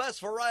 It's the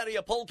best variety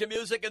of polka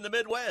music in the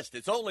Midwest.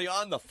 It's only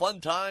on the Fun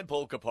Time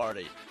Polka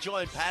Party.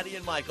 Join Patty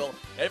and Michael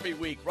every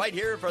week right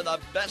here for the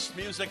best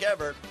music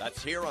ever.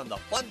 That's here on the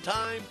Fun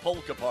Time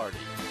Polka Party.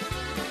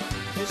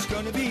 It's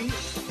gonna be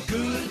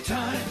good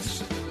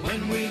times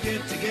when we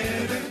get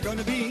together.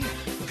 Gonna be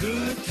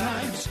good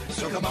times.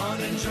 So come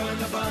on and join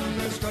the fun.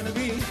 There's gonna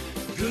be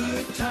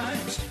good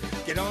times.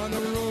 Get on the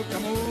road,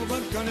 come over.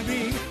 Gonna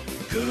be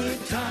good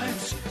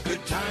times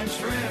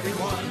for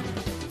everyone.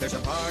 There's a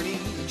party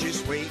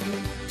just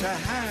waiting to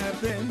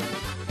happen.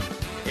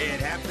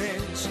 It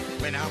happens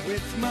when I'm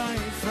with my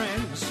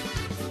friends.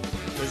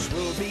 'Cause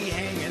we'll be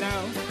hanging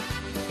out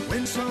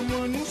when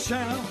someone will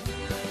shout,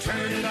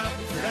 turn it up,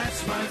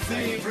 that's my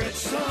favorite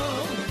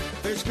song.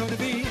 There's gonna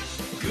be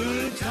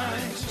good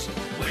times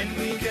when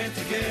we get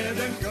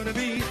together. Gonna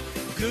be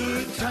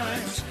good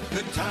times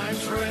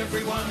for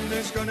everyone.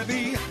 There's gonna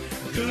be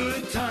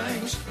good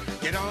times.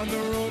 Get on the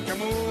road,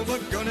 come over.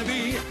 Gonna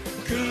be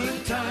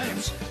good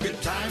times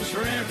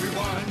for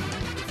everyone.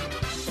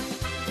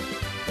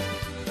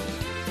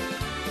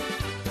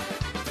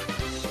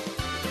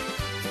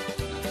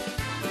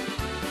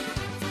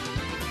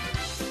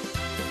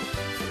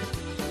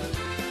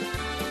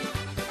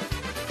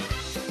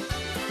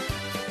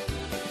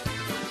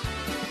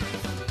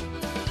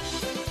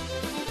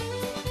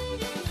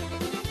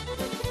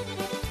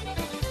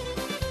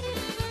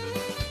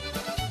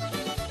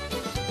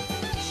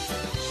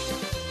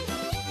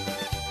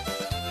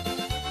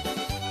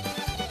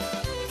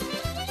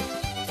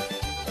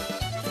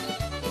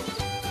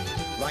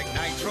 Like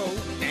nitro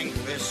and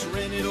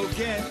glycerin, it'll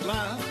get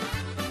loud.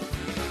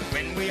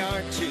 When we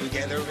are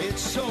together,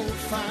 it's so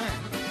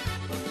fine.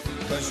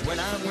 'Cause when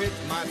I'm with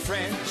my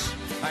friends,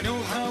 I know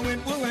how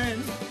it will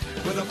end.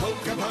 With a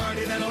polka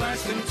party that'll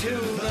last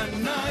until the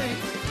night.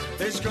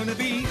 There's gonna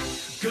be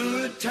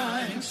good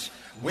times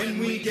when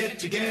we get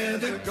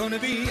together. Gonna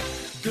be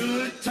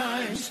good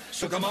times.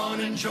 So come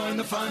on and join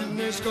the fun.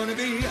 There's gonna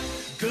be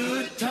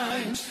good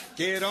times.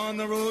 Get on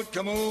the road,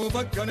 come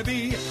over. Gonna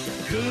be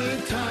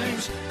good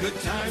times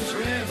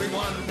for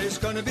everyone. There's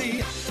gonna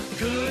be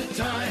good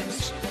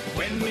times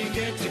when we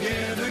get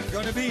together.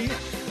 Gonna be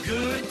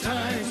good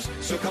times.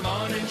 So come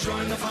on and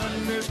join the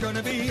fun. There's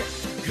gonna be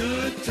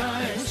good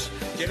times.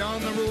 Get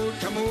on the road,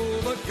 come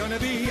over. Gonna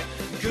be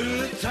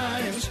good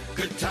times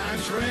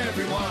for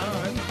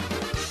everyone.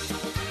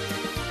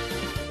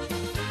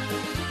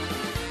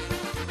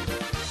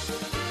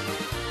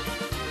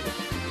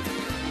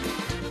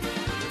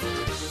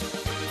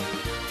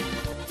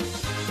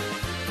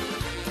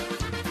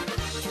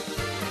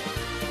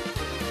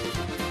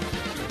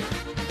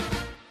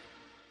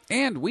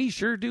 And we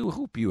sure do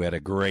hope you had a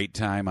great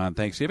time on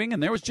Thanksgiving.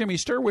 And there was Jimmy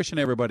Sturr wishing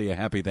everybody a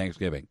happy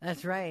Thanksgiving.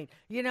 That's right.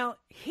 You know,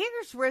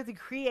 here's where the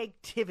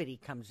creativity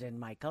comes in,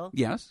 Michael.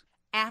 Yes.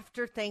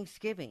 After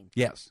Thanksgiving.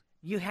 Yes.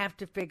 You have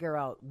to figure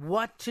out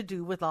what to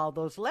do with all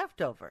those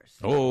leftovers.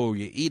 Oh,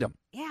 you eat them.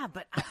 Yeah,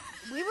 but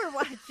we were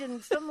watching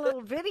some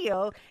little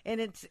video, and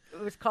it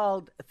was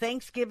called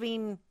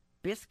Thanksgiving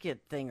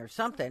Biscuit thing or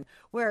something,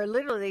 where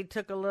literally they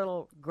took a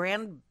little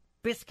grand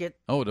biscuit.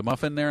 Oh, the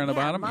muffin there on the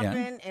bottom?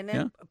 Muffin, and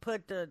then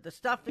put the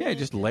stuffing. Yeah,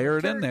 just layer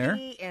it in there.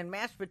 And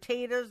mashed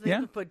potatoes.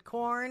 Then you put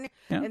corn,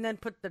 and then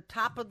put the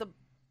top of the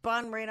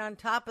bun right on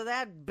top of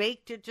that.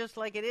 Baked it just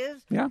like it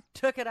is. Yeah.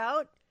 Took it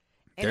out.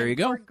 And there you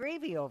go. Poured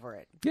gravy over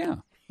it. Yeah.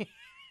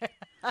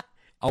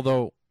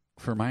 Although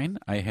for mine,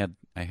 I had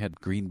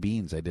green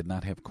beans. I did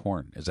not have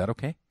corn. Is that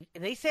okay?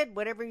 They said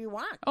whatever you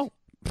want. Oh,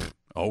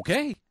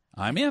 okay.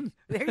 I'm in.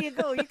 There you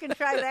go. You can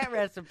try that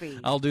recipe.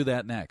 I'll do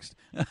that next.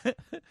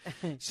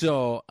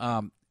 So,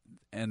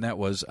 and that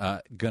was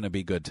going to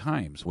be good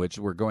times, which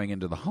we're going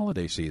into the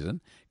holiday season.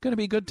 Going to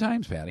be good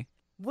times, Patty.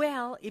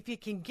 Well, if you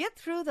can get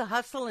through the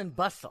hustle and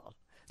bustle,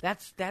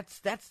 That's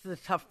the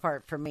tough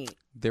part for me.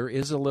 There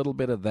is a little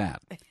bit of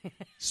that.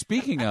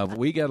 Speaking of,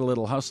 we got a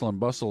little hustle and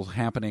bustle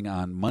happening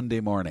on Monday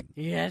morning.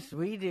 Yes,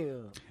 we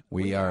do.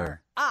 We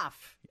are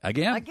off.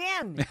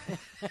 Again?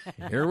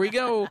 Here we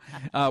go.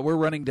 We're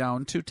running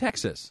down to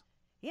Texas.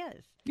 Yes.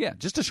 Yeah,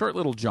 just a short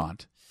little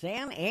jaunt.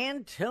 San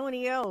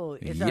Antonio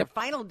is our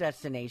final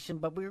destination,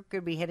 but we're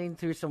going to be heading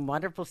through some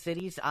wonderful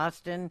cities: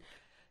 Austin,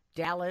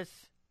 Dallas,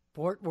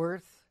 Fort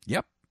Worth.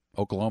 Yep.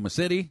 Oklahoma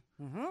City.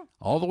 Mm-hmm.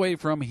 All the way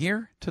from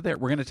here to there.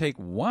 We're going to take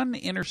one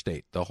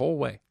interstate the whole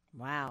way.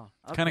 Wow.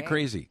 It's kind of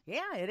crazy.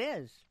 Yeah, it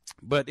is.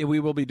 But we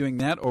will be doing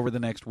that over the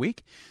next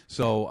week.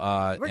 So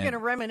we're going to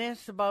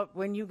reminisce about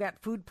when you got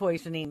food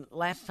poisoning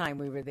last time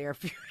we were there a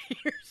few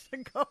years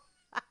ago.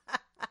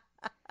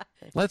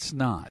 Let's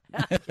not.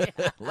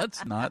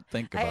 Let's not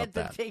think about I had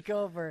that. to take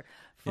over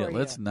for you.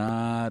 Let's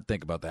not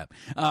think about that.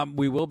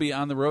 We will be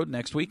on the road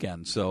next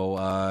weekend,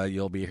 so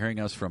you'll be hearing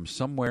us from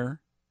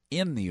somewhere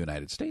in the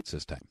United States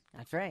this time.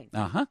 That's right.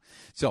 Uh-huh.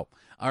 So,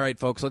 all right,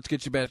 folks, let's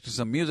get you back to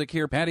some music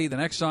here. Patty, the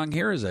next song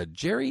here is a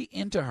Jerry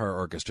Intihar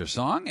Orchestra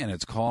song, and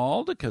it's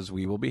called, because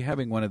we will be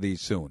having one of these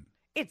soon.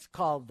 It's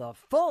called the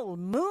Full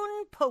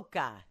Moon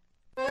Polka.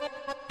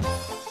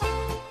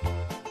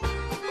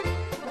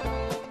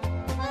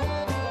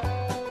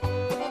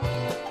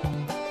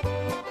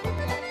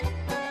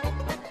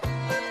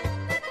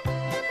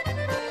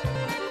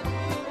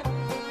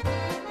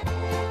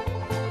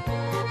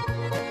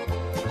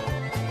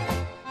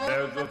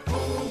 There's a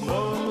full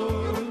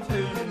moon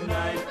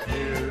tonight,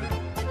 dear.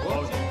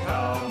 Won't you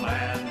come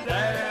and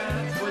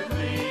dance with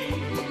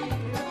me?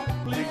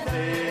 Please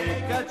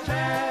take a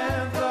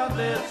chance on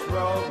this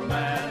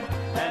romance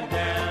and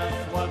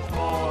dance once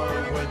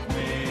more with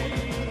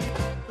me.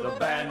 The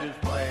band is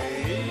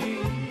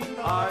playing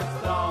our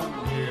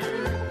song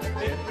here.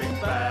 It brings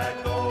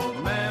back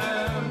old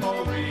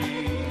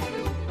memories.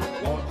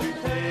 Won't you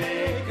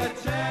take a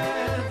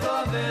chance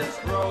on this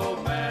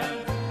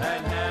romance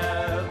and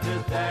have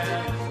this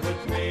dance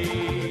with me?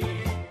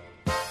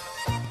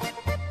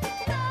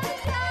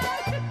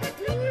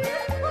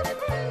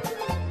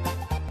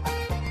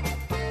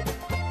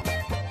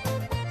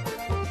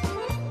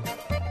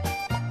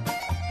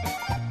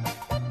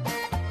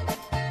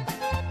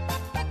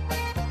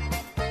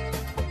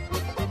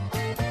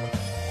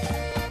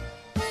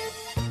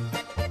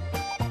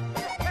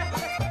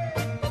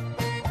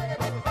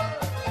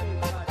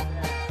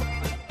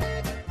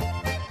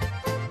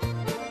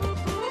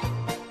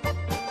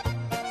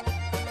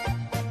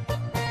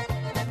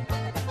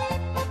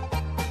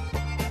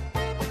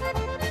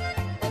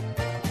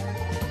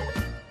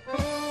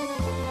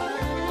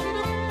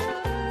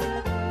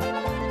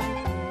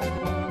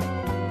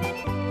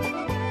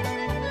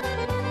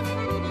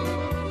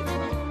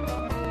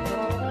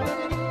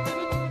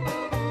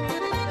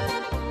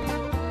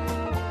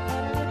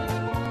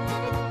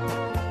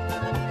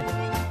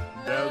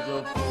 There's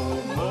a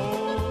full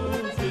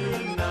moon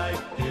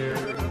tonight, dear.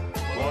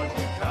 Won't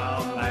you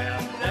come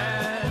and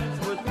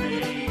dance with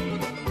me?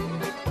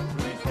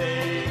 Please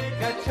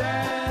take a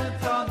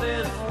chance on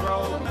this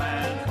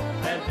romance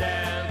and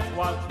dance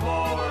once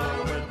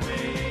more with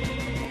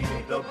me.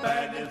 The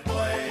band is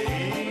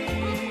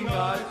playing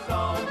our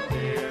song,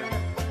 dear.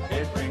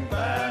 It brings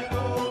back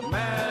old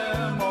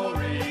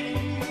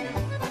memories.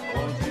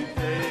 Won't you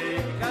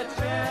take a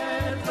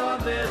chance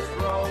on this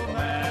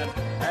romance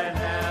and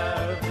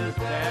have this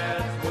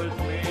dance with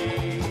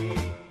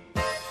me?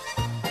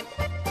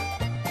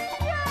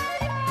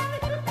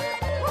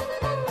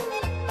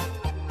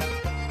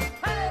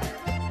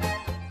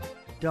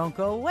 Don't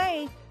go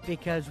away,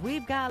 because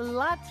we've got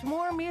lots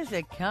more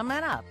music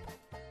coming up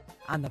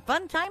on the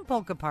Fun Time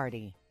Polka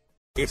Party.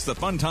 It's the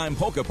Fun Time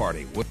Polka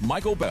Party with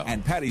Michael Bell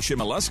and Patty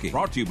Shimoleski.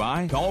 Brought to you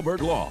by Dahlberg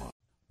Law.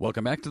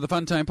 Welcome back to the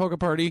Fun Time Polka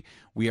Party.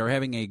 We are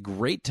having a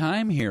great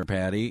time here,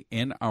 Patty,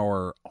 in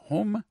our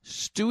home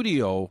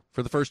studio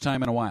for the first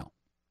time in a while.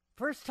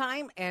 First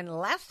time and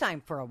last time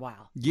for a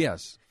while.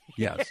 Yes.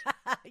 Yes.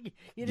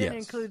 You didn't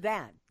Yes. include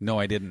that. No,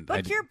 I didn't.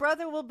 But your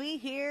brother will be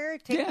here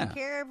taking Yeah.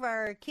 care of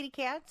our kitty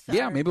cats.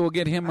 Yeah, our- maybe we'll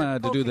get him our to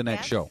do polka the next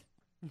cats. show.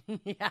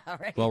 Yeah,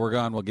 right. While we're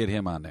gone, we'll get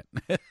him on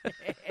it.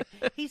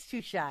 He's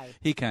too shy.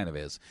 He kind of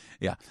is.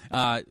 Yeah.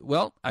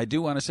 Well, I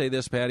do want to say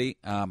this, Patty.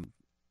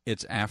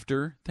 It's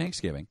after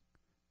Thanksgiving.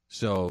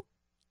 So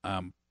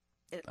I'm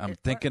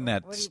thinking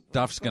that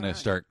stuff's going to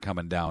start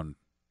coming down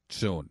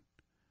soon.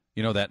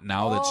 You know that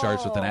now that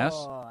starts with an S?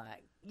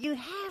 You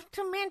have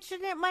to mention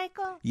it,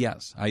 Michael?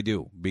 Yes, I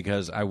do,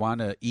 because I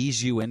want to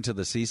ease you into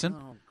the season.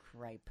 Oh,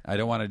 cripe. I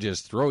don't want to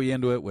just throw you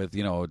into it with,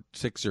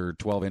 6 or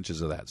 12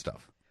 inches of that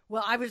stuff.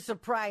 Well, I was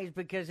surprised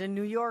because in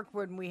New York,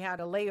 when we had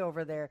a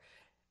layover there,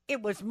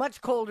 it was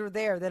much colder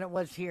there than it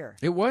was here.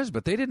 It was,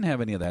 but they didn't have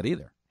any of that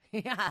either.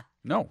 Yeah.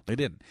 No, they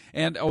didn't.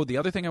 And, the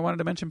other thing I wanted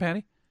to mention,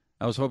 Patty,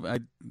 I was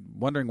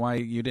wondering why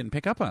you didn't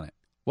pick up on it.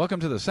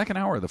 Welcome to the second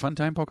hour of the Fun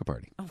Time Polka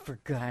Party. Oh, for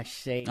gosh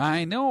sake.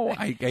 I know.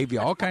 I gave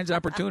you all kinds of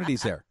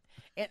opportunities there.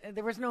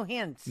 There was no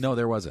hints. No,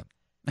 there wasn't.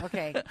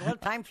 Okay. Well,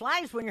 time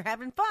flies when you're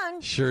having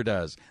fun. Sure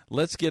does.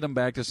 Let's get them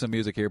back to some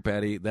music here,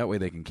 Patty. That way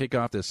they can kick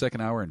off this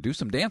second hour and do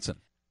some dancing.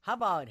 How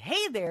about,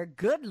 hey there,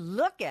 good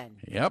looking?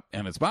 Yep,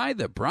 and it's by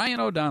the Brian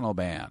O'Donnell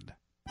Band.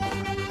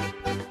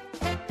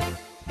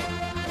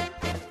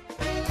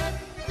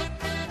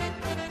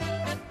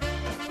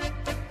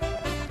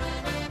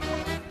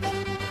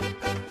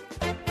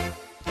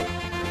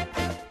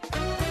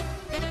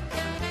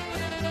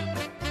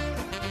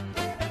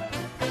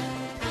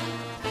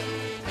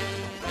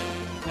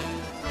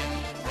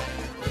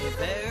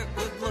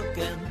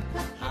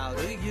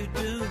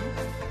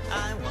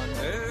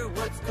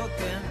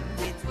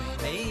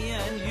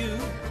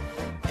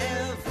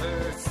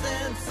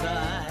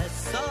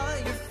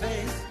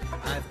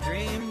 I've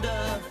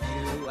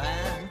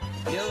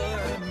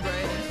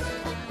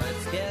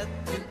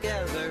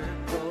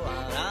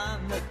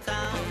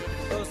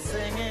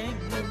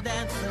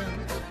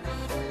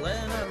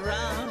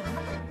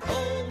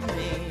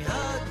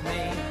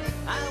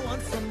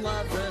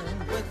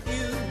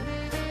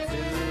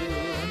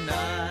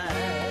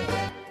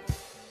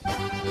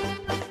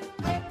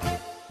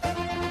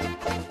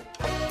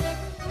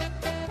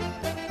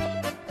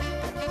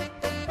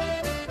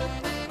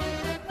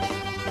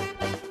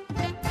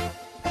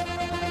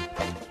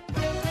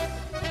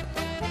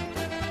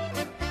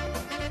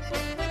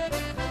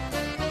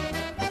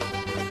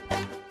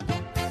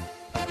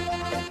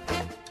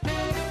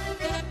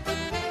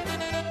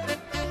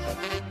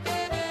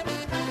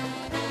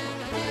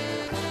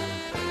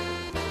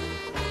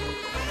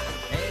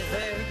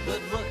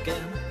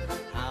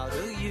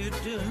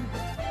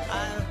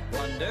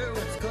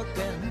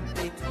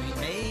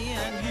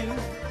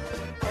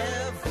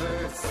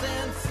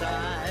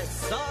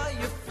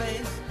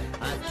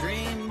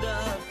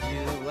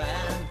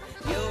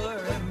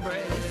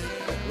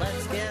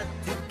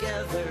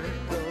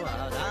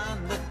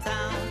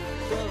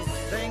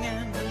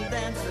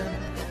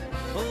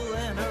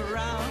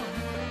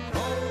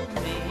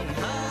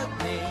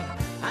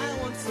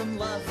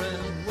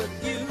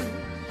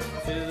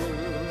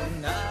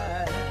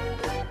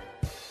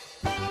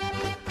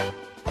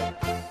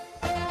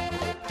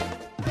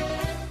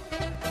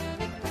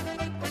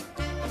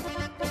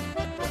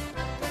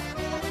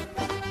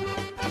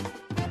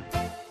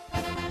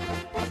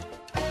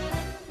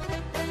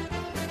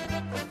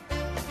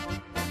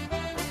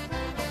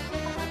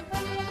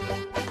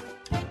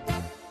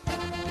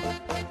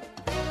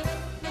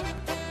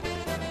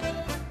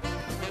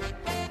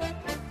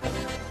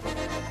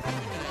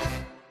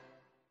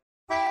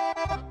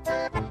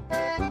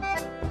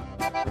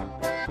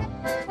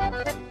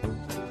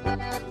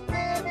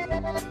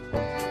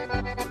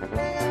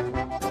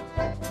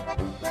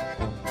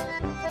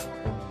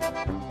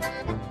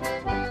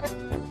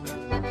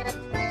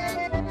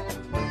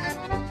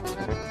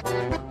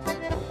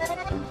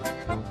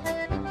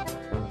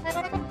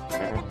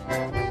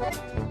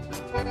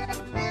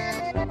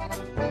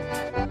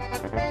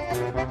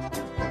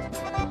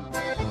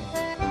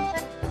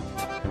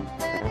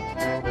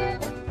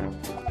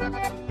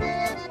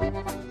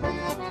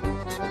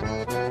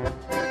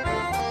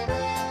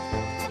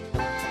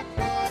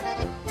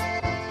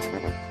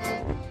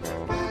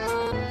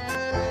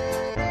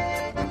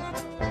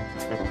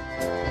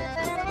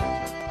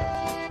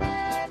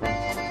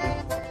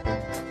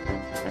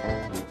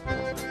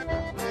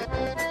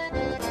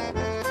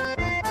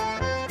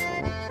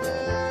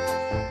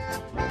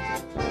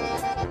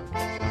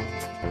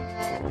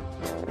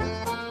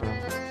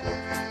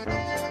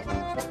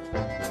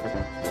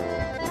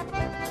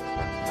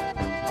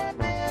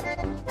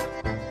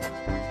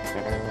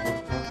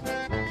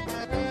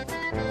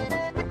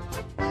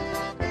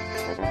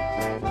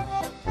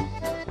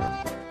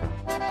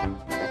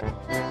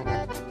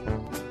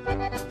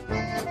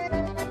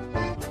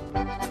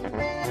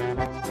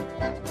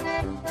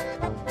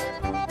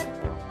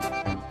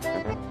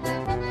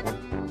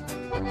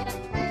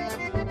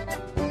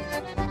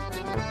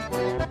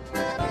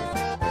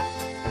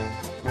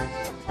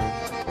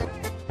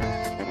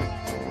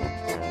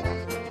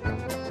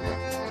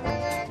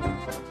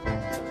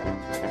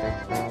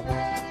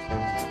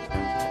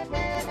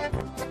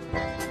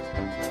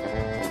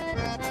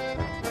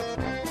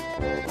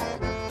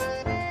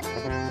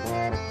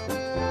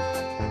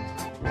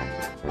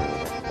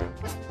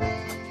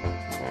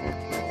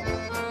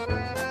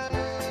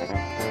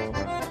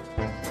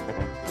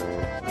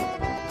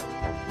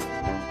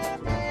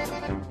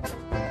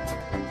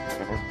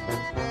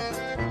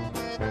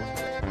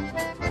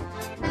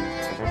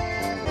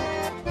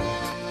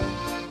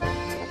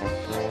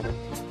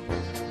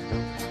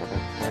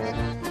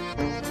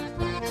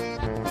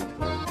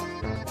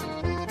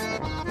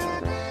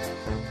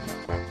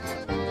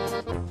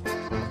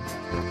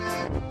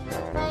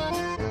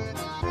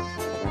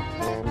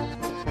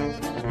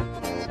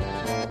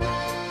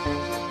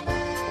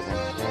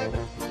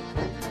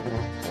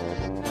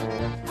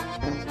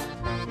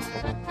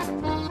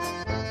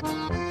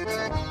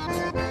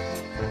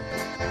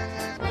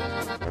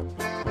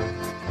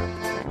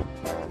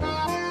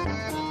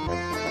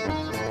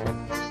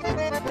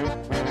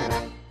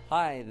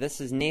Hi,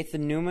 this is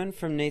Nathan Newman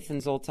from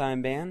Nathan's Old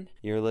Time Band.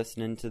 You're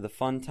listening to the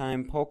Fun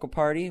Time Polka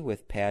Party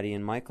with Patty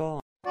and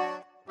Michael.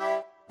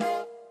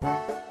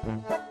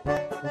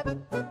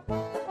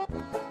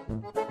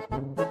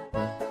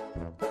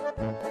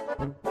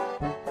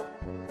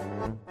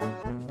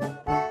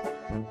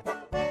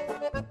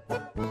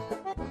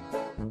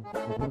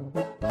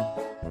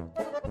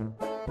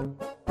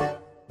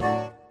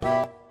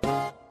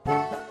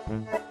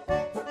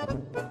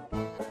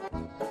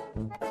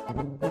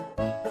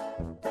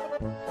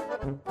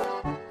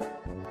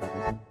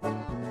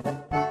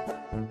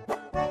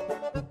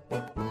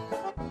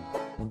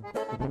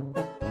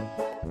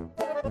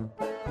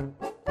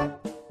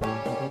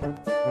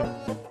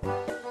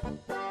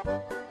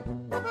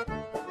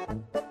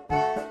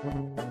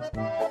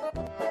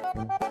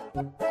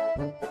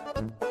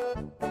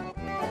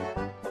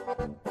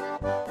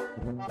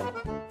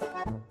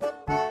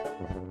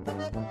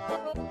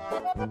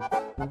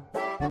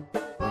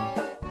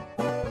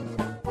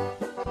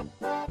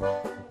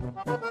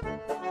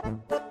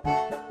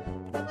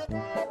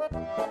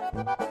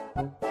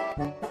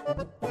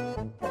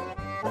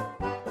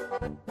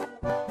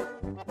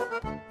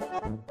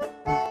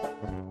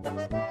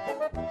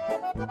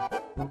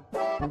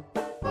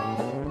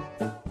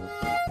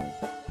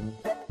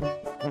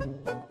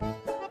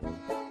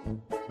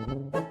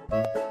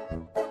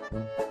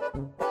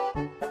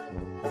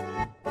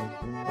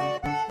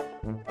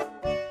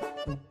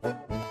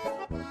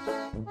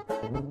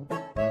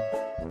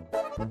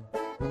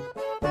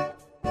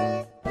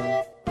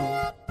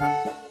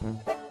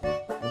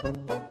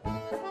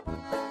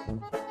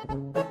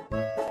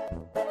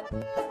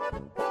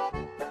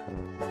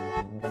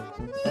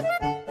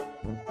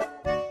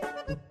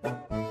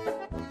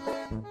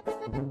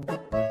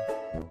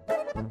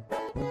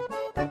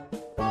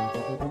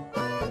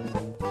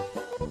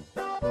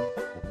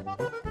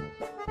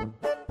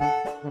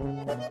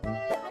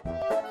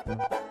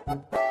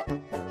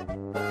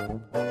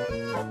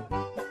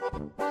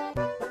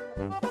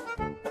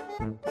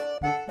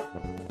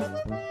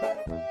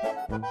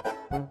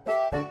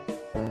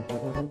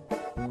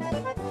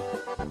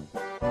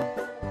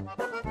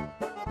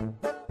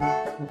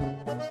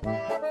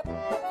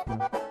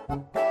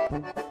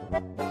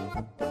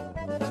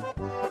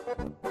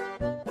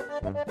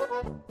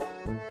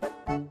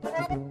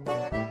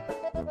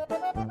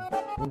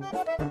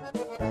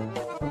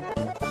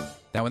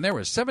 Now, and there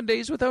was 7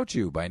 Days Without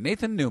You by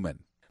Nathan Newman.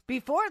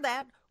 Before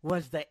that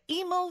was the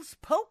Emil's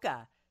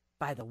Polka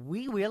by the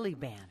Wee Willie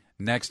Band.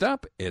 Next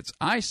up, it's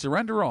I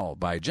Surrender All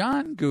by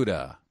John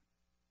Gouda.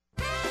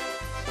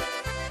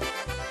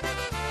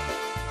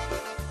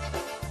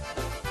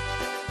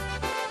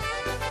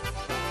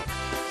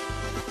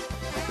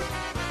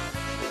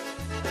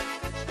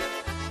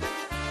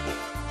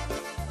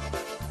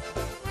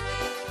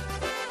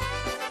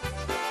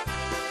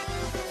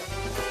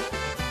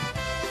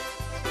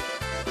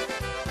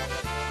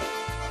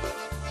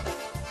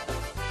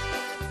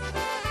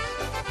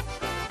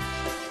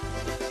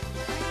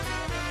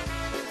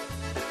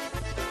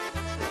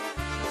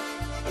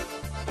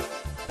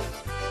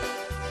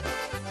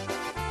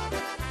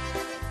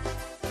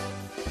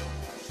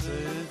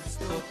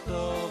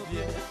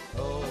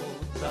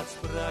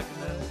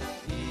 Pragnę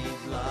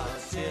i dla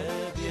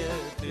Ciebie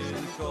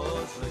tylko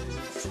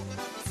żyć.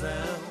 Chcę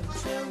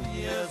Cię,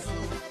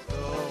 Jezu,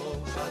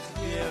 kochać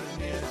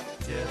wiernie,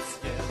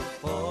 dzieckiem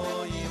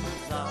Twoim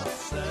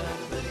zawsze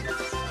być.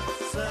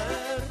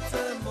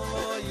 Serce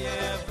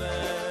moje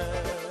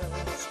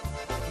weź,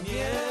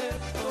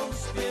 niech to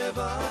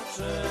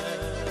śpiewacze.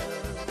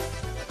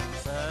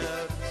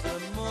 Serce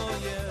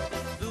moje,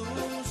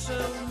 duszę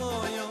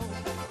moją,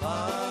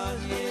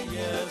 Panie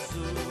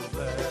Jezu,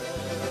 weź.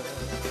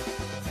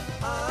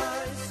 I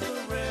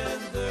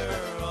surrender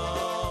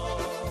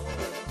all.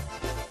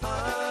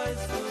 I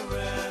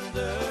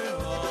surrender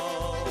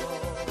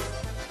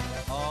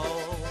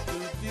all to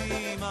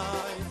Thee,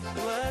 my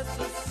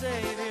blessed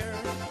Savior.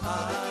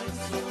 I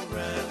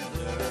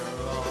surrender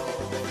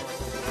all.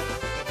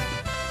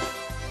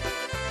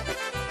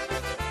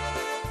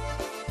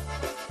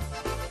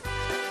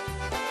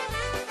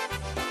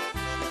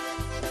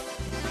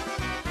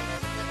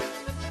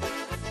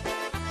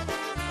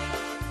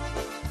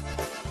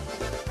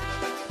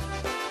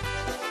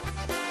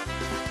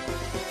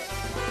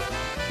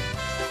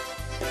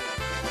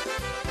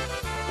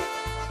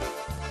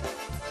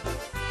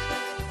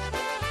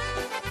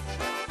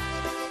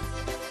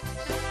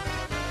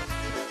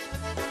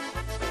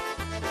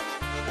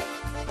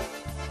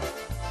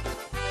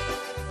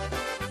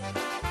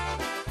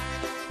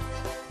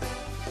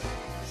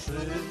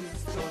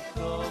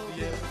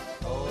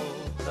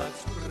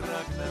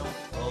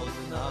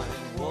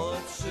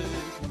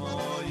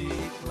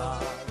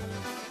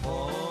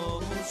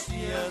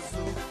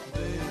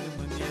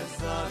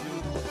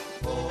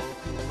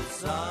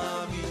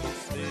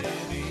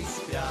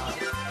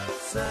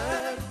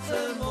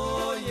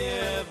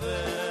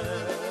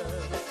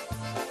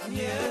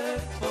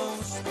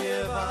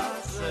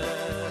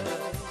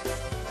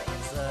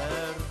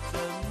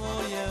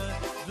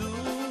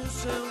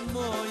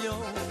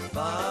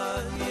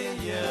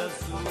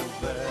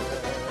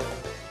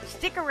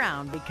 stick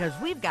around because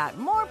we've got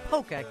more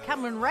polka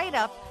coming right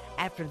up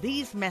after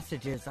these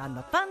messages on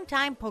the Fun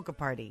Time Polka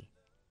Party.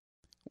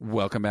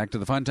 Welcome back to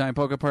the Fun Time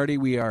Polka Party.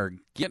 We are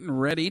getting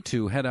ready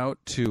to head out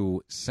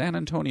to San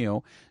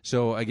Antonio.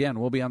 So, again,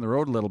 we'll be on the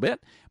road a little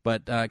bit,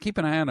 but keep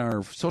an eye on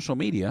our social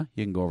media.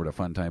 You can go over to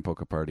Fun Time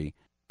Polka Party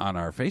on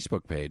our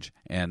Facebook page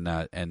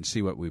and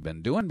see what we've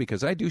been doing,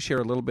 because I do share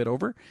a little bit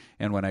over,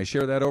 and when I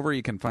share that over,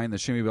 you can find the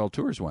Shimmy Bell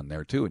Tours one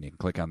there, too, and you can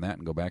click on that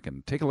and go back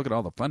and take a look at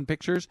all the fun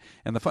pictures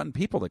and the fun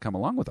people that come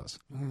along with us.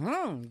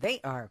 Mm-hmm.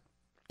 They are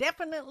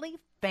definitely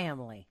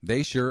family.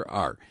 They sure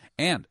are.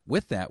 And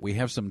with that, we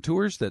have some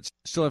tours that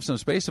still have some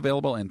space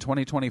available in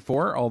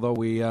 2024, although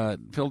we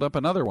filled up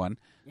another one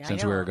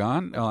since we were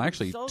gone. Well,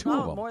 actually, sold two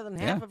out of them. More than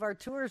half of our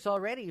tours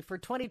already for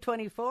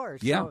 2024.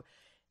 So, yeah.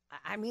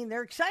 I mean,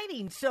 they're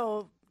exciting,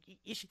 so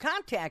you should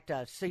contact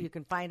us so you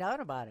can find out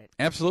about it.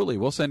 Absolutely.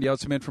 We'll send you out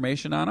some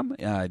information on them.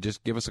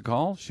 Just give us a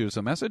call, shoot us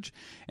a message,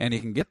 and you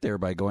can get there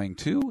by going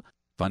to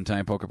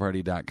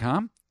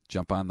funtimepolkaparty.com.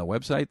 Jump on the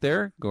website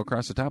there, go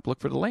across the top, look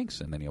for the links,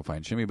 and then you'll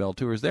find Shimmy Bell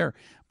Tours there.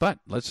 But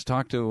let's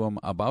talk to them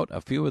about a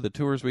few of the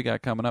tours we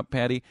got coming up,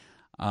 Patty.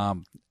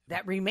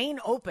 That remain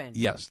open.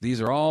 Yes, these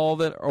are all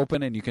that are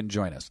open, and you can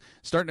join us.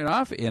 Starting it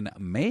off in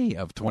May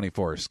of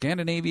 24,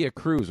 Scandinavia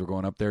Cruise. We're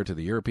going up there to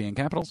the European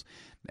capitals.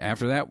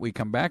 After that, we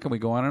come back and we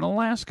go on an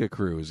Alaska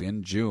cruise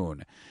in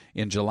June.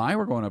 In July,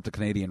 we're going up to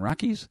Canadian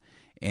Rockies.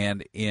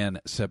 And in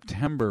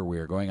September, we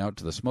are going out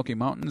to the Smoky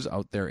Mountains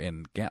out there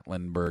in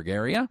Gatlinburg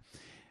area.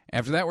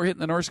 After that, we're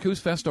hitting the Norse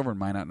Coos Fest over in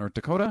Minot, North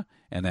Dakota,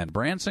 and then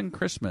Branson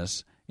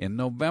Christmas in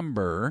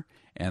November,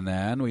 and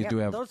then we do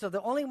have... Those are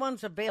the only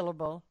ones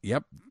available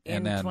in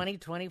in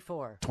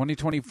 2024.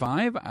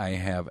 2025, I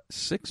have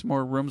 6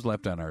 more rooms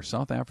left on our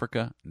South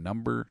Africa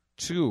number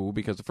 2,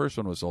 because the first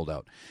one was sold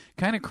out.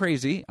 Kind of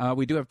crazy.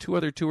 We do have 2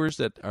 other tours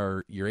that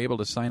you're able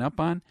to sign up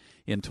on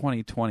in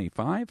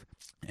 2025,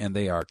 and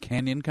they are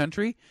Canyon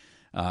Country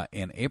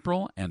in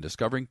April and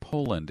Discovering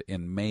Poland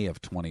in May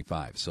of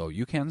 25. So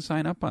you can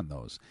sign up on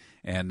those,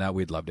 and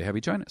we'd love to have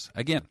you join us.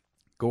 Again,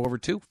 go over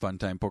to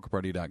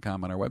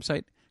funtimepolkaparty.com on our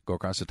website. Go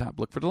across the top,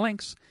 look for the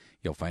links.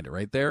 You'll find it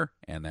right there,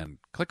 and then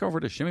click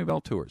over to Shimmy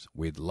Bell Tours.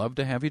 We'd love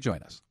to have you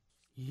join us.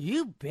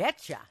 You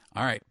betcha.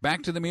 All right,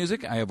 back to the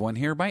music. I have one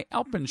here by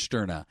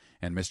Alpensterne,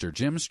 and Mr.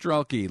 Jim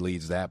Strelke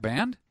leads that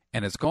band,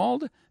 and it's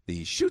called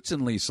the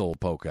Schützenliesel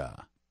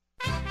Polka.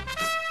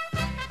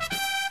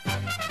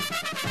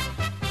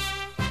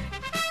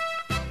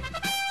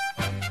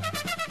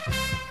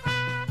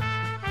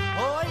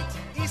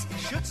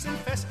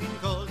 Schützenfest in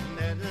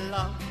goldenen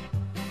Land.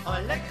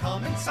 Alle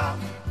kommen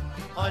zusammen,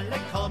 alle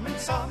kommen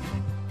zusammen.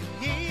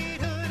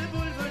 Jeder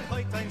Bull will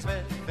heute ein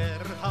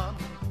Zwölfer haben.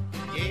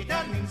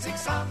 Jeder nimmt sich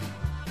zusammen,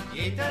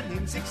 jeder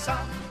nimmt sich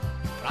zusammen.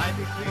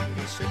 Freiwillig fliegen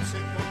die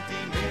Schützen und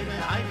die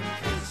nehmen einen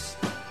Kuss.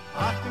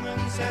 Achtung,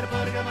 unser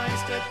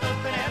Bürgermeister tut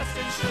den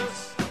ersten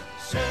Schuss.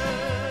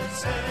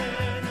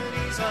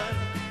 Schützenliesel,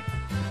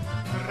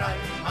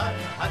 dreimal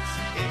hat's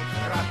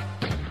gekracht.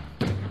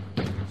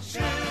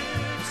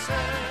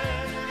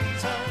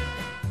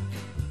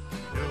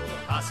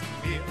 Hast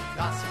mir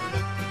das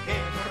Glück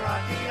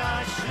gebracht, ja,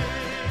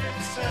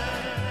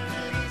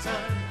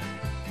 Schützenliesel,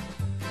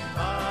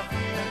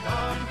 dafür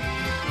komm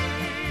ich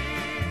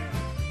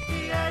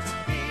dir. Jetzt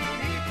bin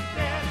ich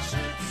der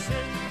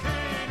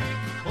Schützenkönig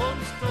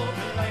und du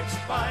bleibst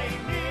bei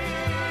mir.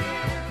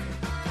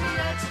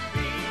 Jetzt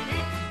bin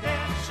ich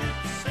der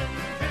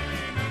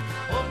Schützenkönig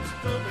und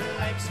du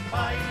bleibst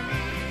bei mir.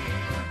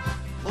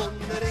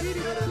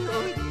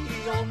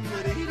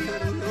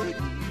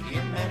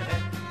 Immer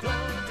wenn du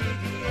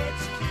dich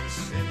jetzt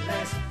küssen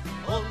lässt,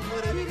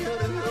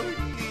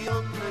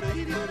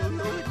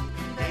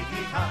 denk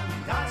ich an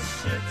das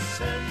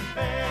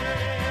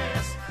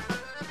Schützenfest.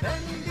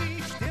 Wenn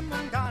die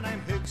Stimmung dann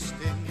am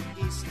höchsten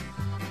ist,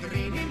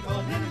 grün im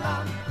goldenen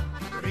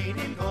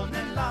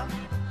Land,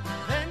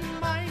 wenn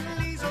mein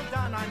Liesel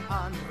dann ein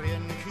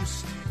anderen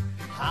küsst,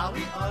 hau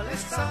ich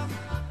alles zusammen,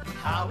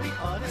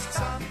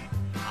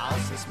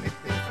 aus es mit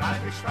dem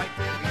Freibier schreit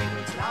der Wind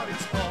uns laut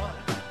ins Ohr.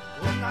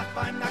 Und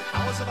beim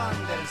Nachhause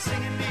wandern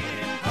singen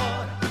wir im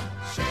Chor.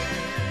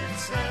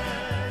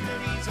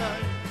 Schützenliesel,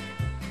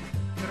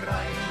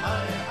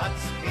 dreimal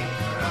hat's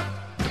gekracht.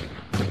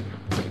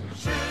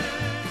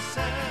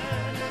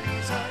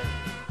 Schützenliesel,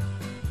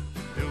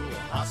 du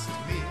hast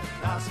mir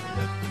das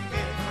Glück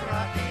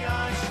gebracht. Ja,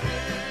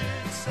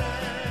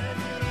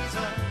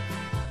 Schützenliesel,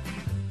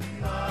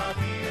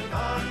 dafür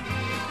dank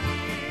ich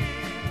dir.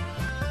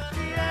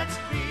 Jetzt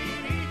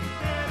bin ich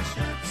der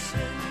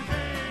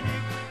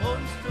Schützenkönig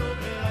und du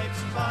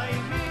bleibst bei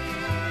mir.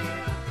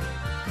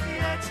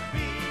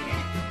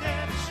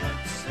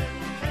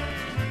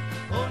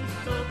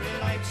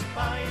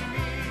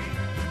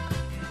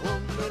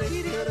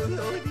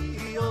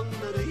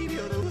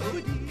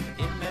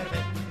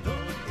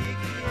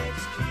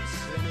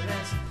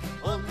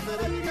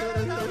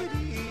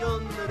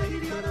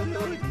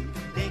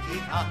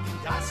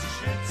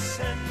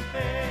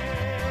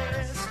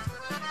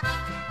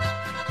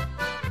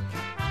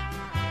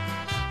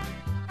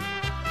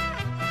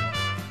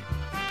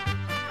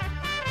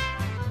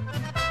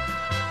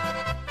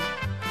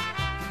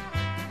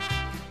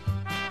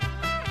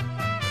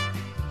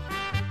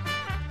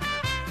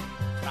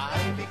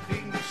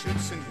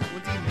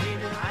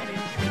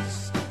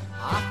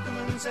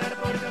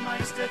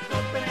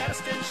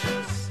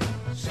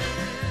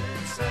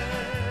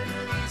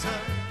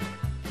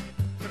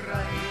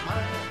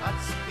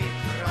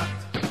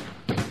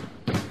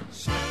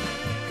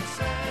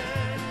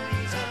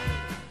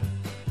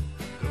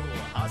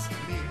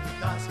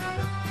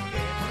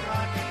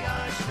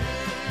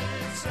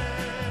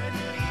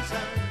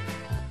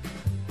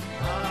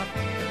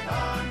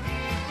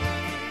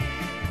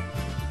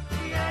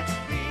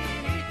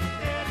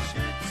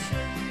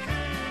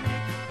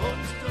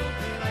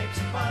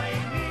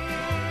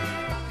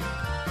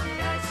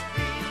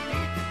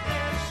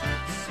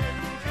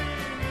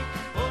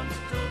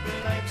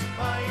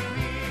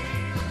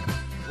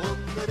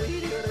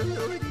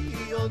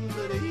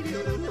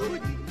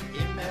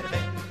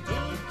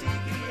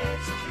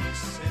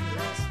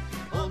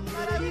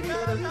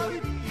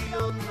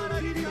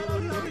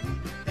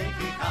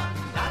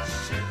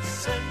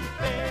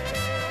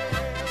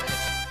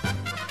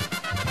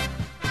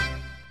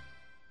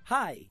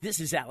 Hi, this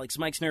is Alex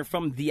Meixner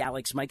from the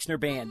Alex Meixner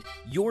Band.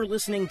 You're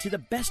listening to the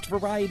best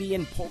variety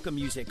in polka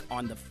music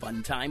on the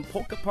Fun Time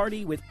Polka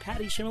Party with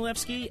Patty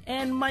Chmielewski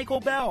and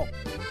Michael Bell.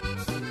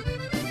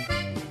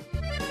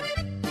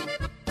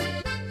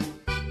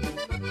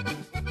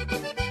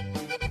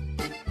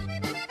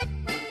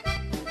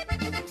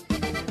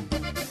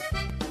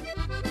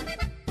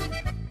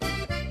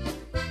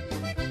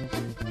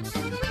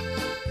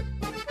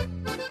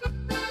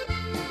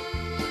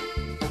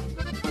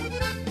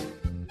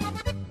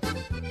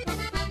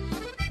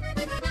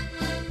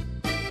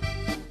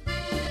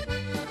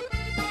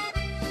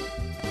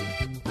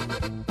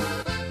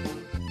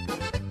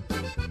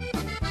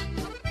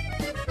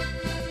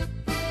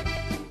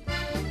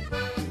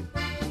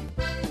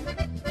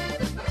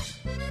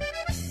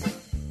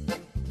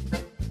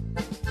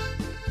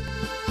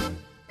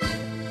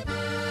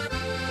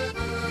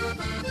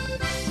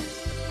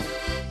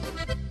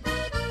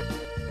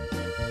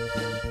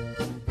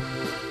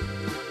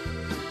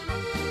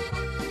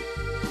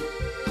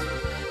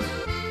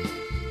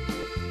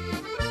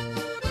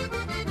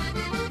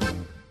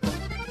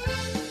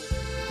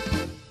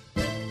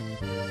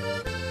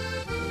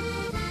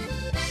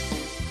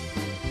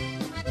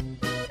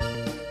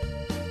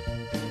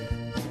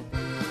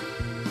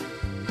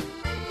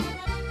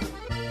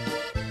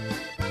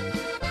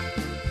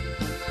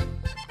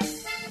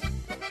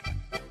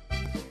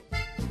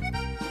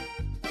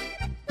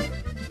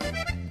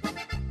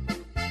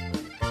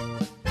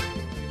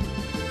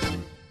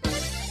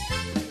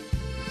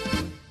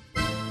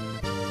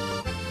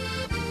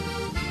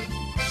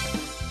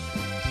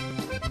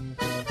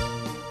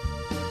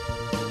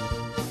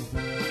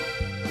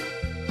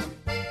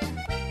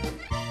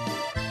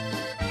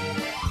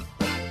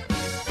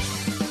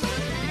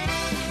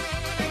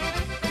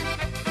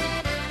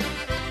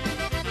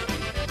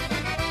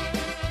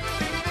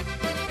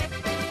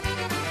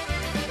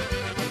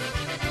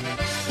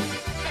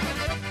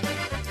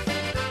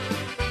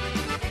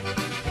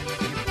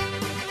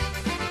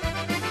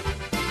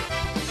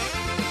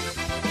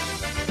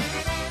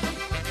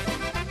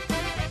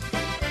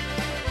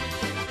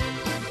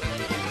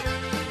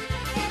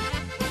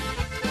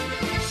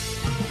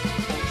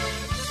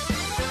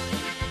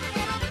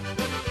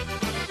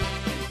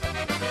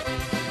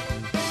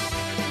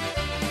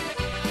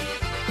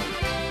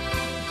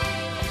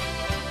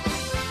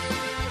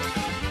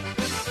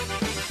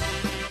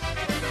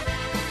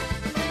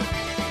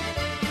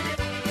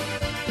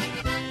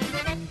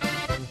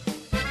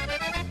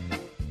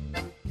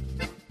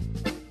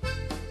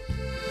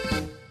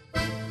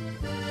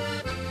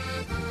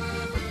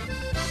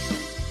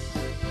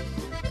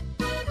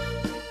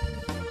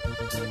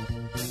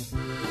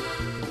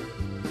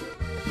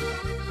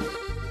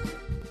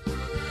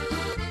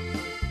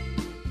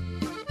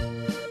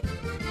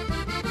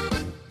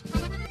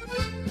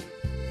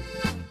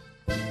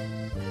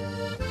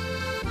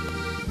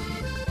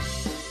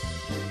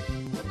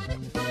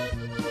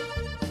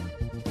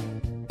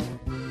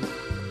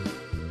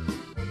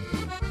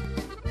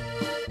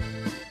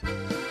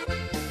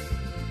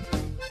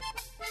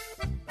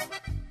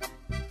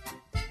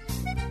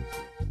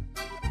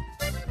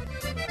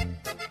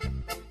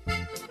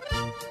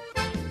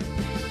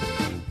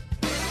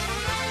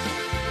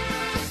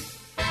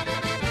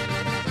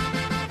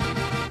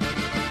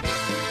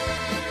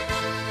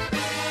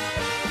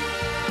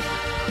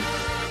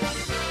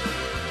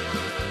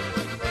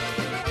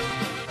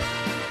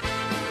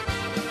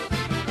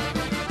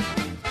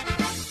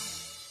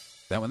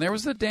 That one there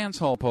was the Dance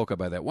Hall Polka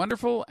by that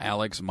wonderful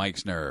Alex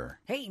Meixner.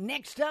 Hey,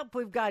 next up,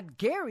 we've got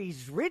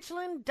Gary's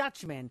Ridgeland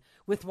Dutchman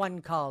with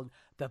one called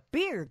the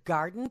Beer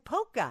Garden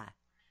Polka.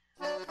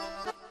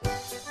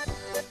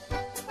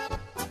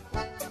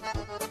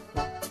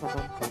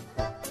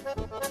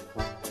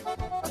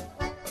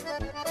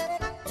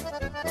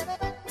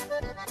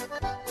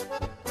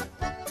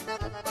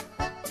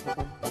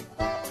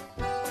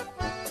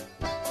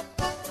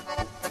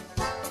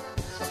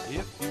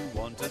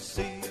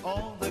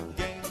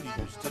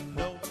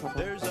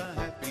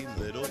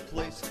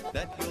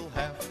 That you'll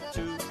have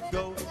to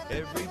go.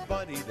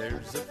 Everybody,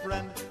 there's a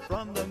friend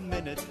from the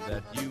minute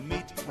that you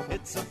meet.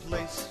 It's a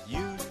place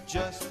you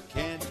just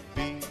can't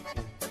beat.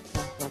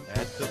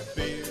 At the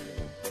beer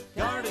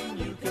garden,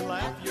 you can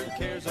laugh your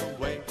cares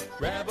away.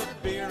 Grab a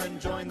beer and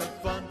join the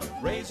fun.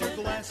 Raise your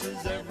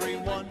glasses,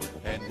 everyone,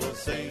 and we'll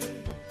sing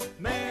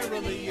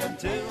merrily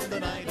until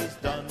the night is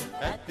done.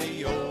 At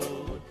the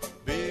old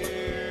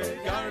beer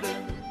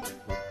garden,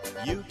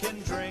 you can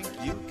drink,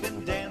 you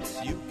can dance,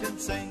 you can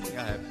sing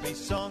a happy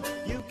song.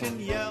 You can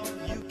yell,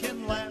 you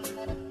can laugh,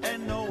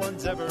 and no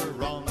one's ever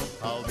wrong.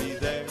 I'll be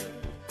there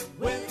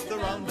with a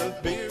round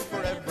of beer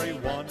for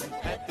everyone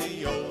at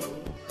the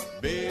old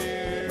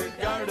beer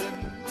garden.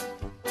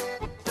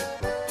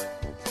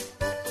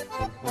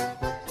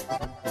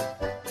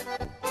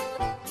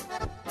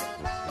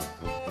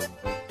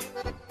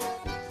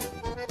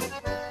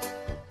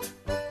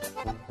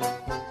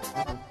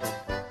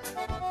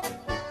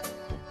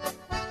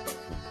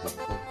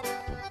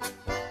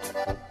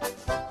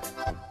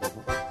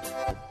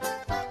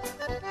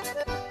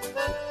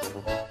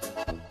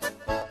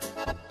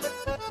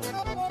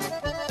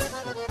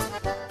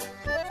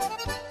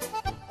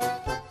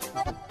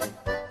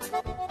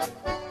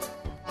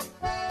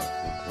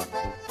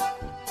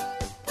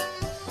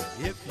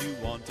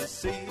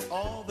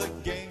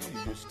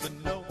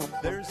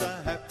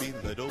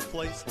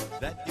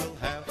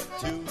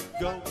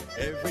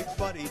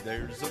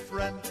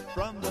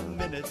 from the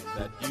minute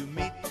that you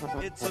meet.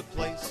 It's a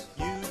place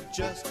you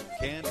just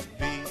can't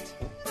beat.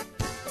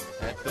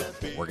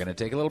 We're going to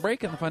take a little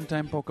break in the Fun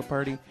Time Polka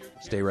Party.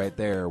 Stay right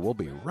there. We'll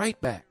be right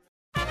back.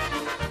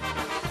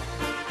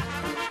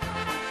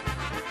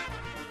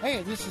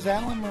 Hey, this is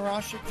Alan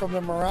Marashik from the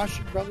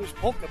Marashik Brothers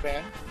Polka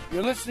Band.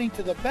 You're listening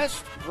to the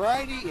best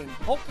variety in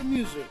polka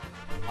music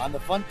on the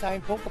Fun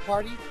Time Polka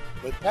Party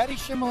with Patty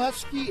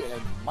Shimolevsky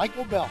and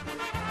Michael Bell.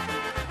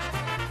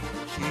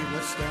 She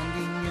was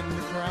standing in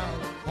the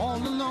crowd, all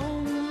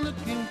alone,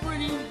 looking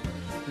pretty,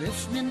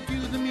 listening to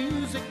the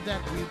music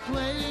that we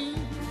played.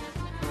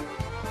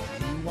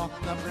 She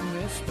walked up and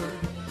whispered,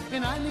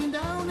 and I leaned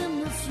down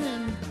and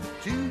listened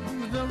to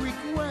the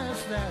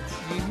request that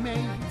she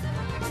made.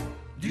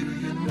 Do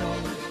you know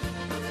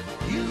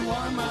you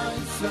are my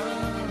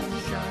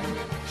sunshine?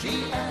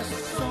 She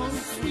asked so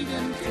sweet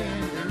and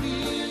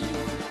tenderly.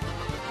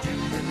 Do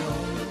you know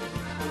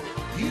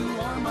you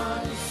are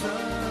my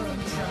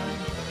sunshine?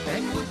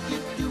 And would you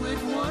do it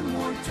one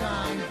more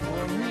time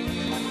for me?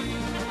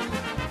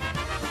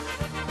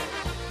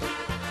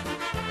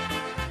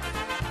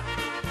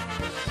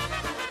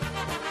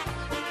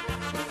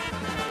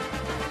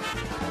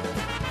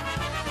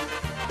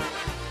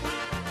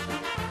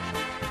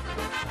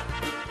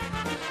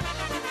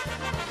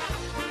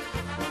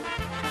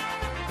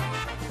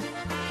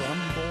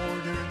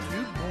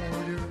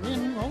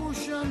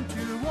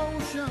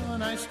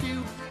 I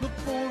still look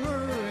for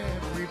her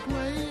every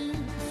place,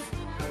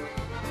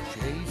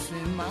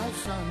 chasing my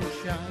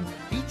sunshine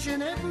each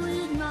and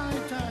every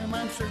night time.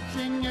 I'm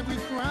searching every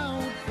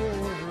crowd for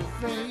her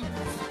face.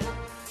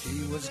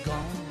 She was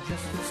gone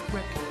just as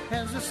quick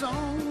as the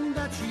song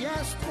that she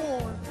asked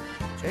for,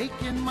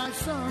 taking my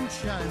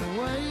sunshine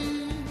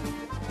away.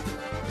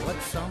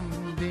 But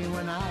someday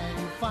when I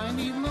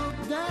finally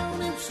look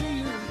down and see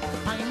her,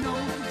 I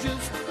know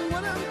just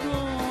what I'm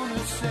gonna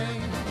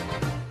say.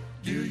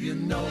 Do you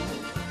know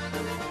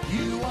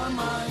you are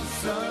my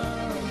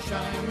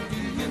sunshine?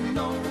 Do you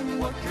know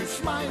what your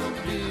smile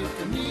did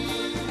to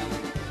me?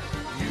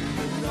 Do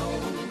you know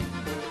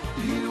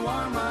you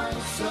are my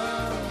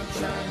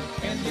sunshine?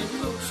 And it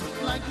looks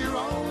like you're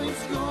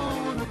always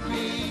gonna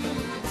be.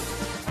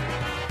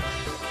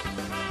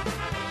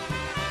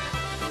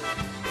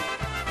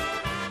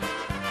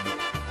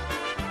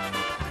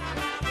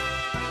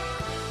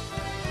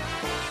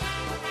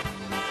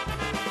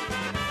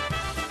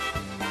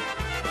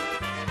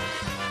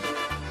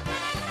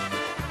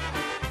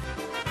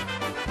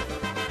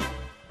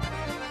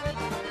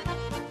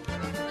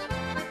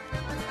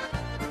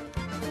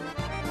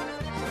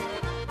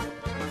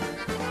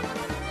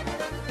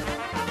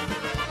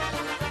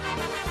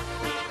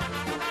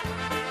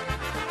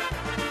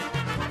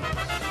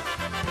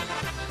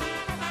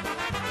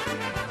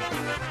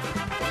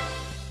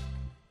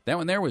 That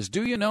one there was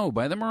Do You Know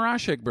by the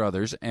Marashik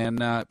Brothers. And,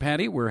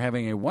 Patty, we're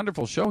having a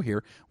wonderful show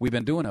here. We've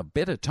been doing a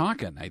bit of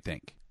talking, I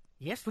think.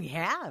 Yes, we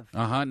have.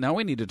 Uh-huh. Now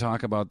we need to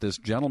talk about this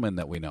gentleman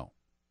that we know.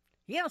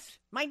 Yes,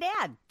 my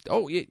dad.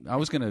 Oh, yeah, I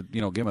was going to,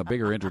 give him a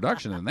bigger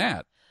introduction than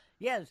that.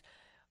 Yes.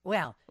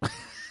 Well.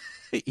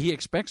 He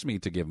expects me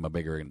to give him a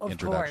bigger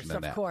introduction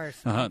than that. Of course.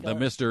 The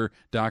Mr.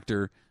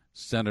 Dr.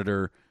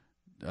 Senator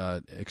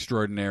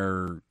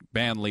Extraordinaire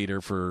band leader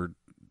for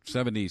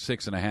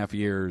 76 and a half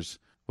years.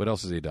 What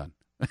else has he done?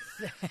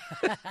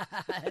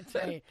 That's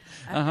right.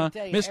 I can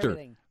tell you Mr.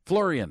 everything.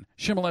 Florian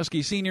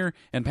Shimolevsky Sr.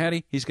 And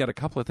Patty, he's got a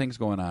couple of things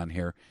going on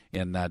here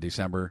in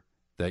December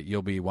that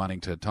you'll be wanting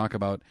to talk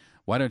about.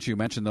 Why don't you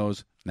mention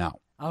those now?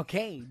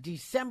 Okay,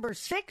 December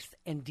 6th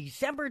and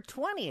December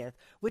 20th,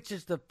 which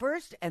is the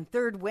first and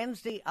third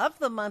Wednesday of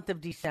the month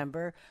of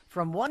December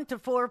from 1 to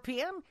 4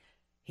 p.m.,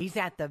 he's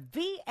at the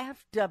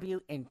VFW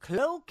in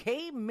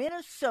Cloquet,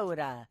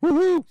 Minnesota.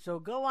 Woohoo! So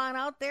go on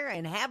out there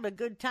and have a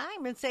good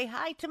time and say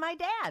hi to my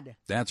dad.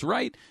 That's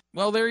right.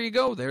 Well, there you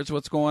go. There's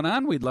what's going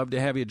on. We'd love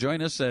to have you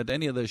join us at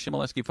any of the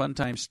Shimolevsky Fun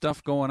Time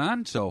stuff going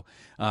on. So,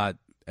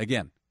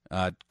 again,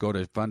 go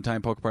to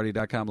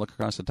funtimepolkaparty.com, look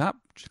across the top,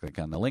 just click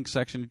on the link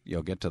section.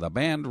 You'll get to the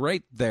band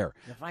right there.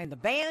 You'll find the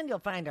band. You'll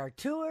find our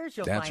tours.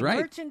 You'll That's find right.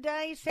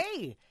 merchandise.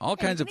 Hey. All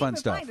kinds of fun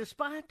stuff. Find a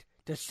spot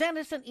to send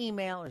us an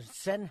email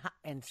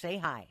and say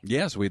hi.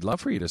 Yes, we'd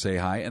love for you to say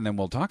hi, and then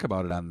we'll talk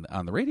about it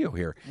on the radio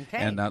here. Okay.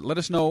 And let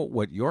us know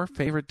what your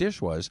favorite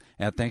dish was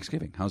at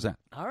Thanksgiving. How's that?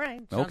 All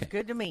right. Sounds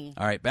good to me.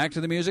 All right, back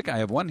to the music. I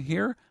have one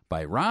here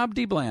by Rob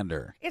D.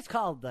 Blander. It's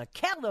called the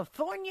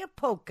California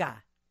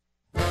Polka.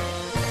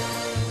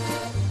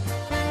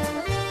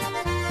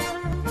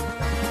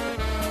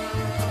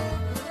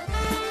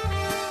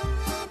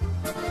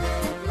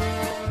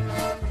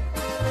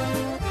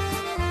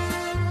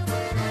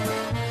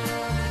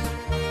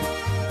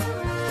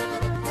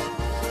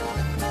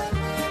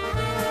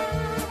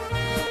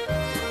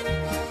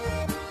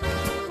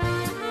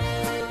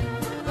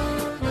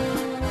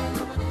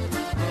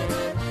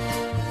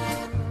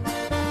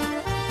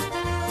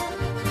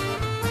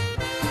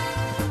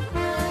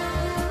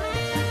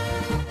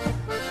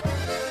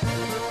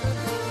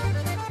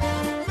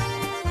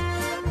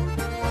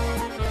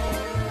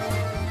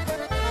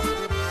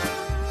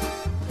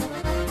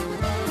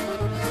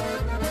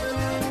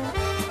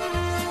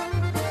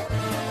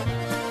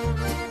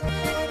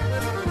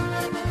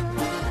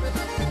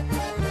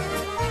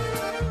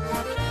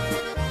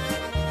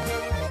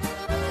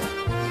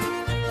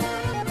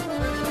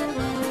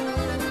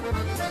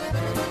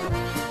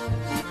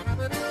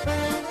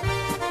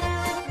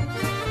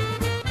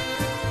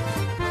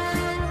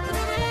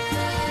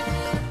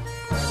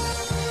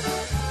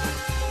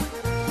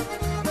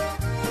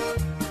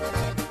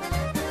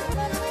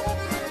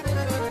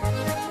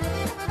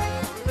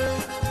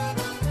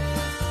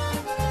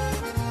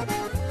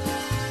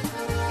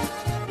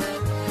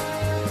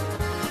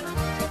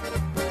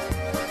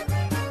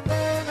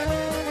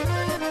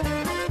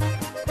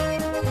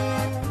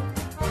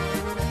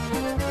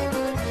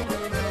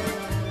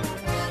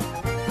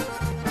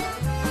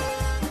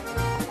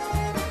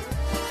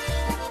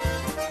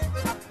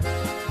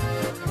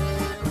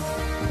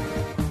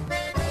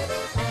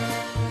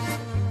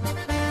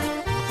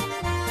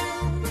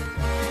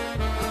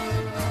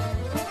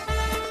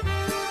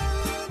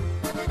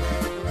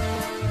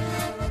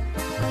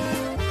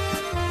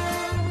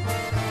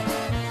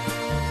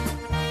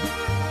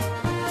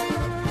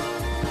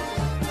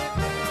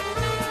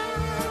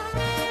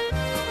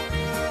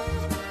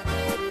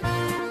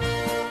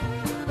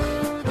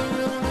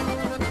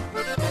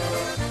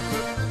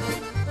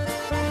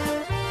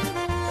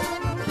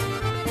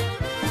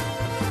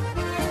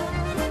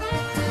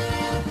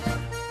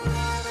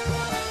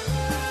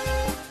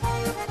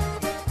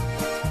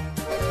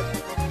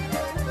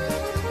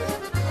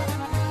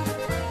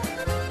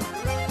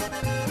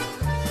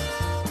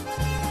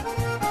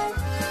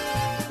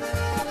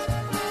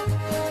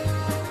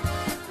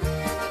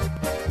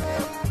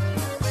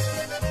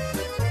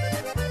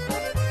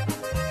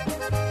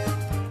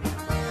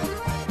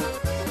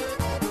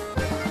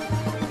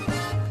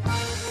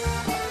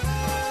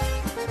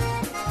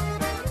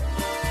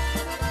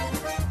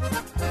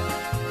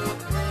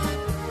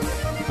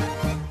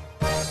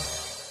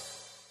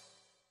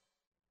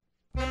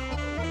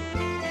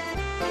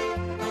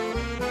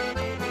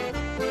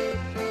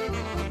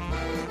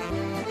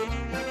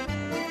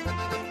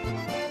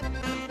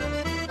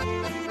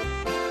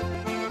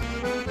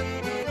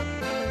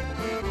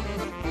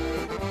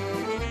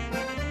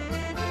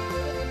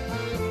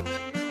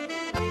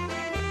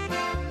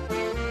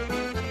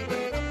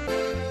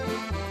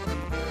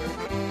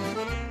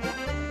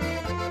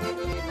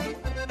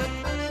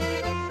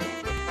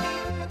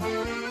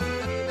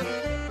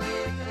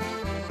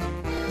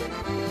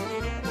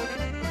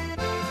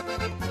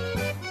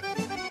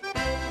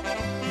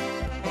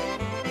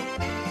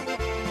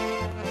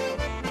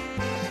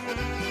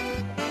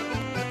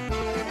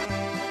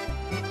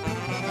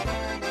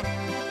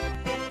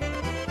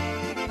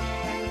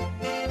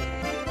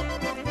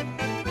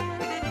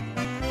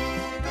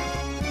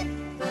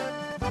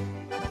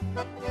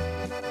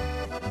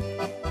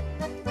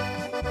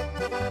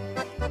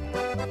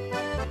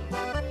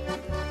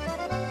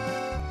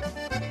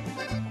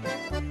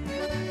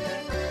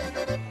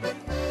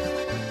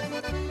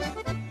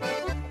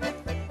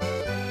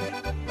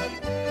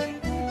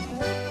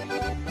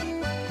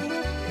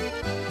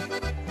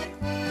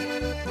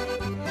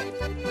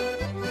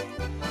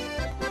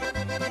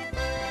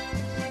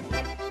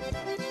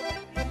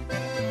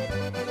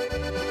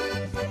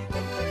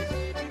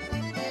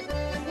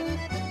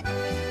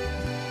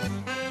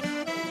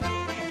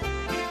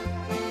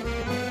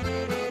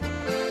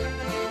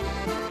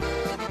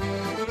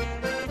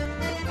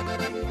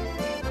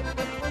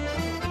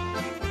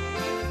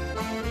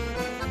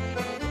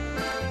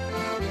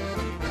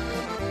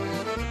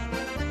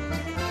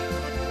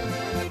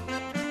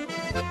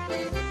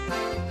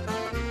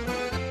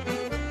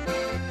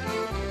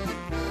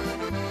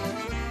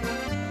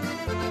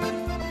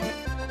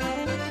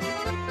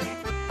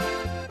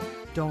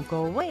 don't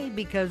go away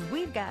because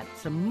we've got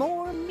some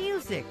more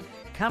music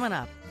coming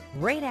up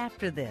right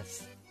after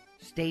this.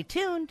 Stay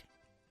tuned.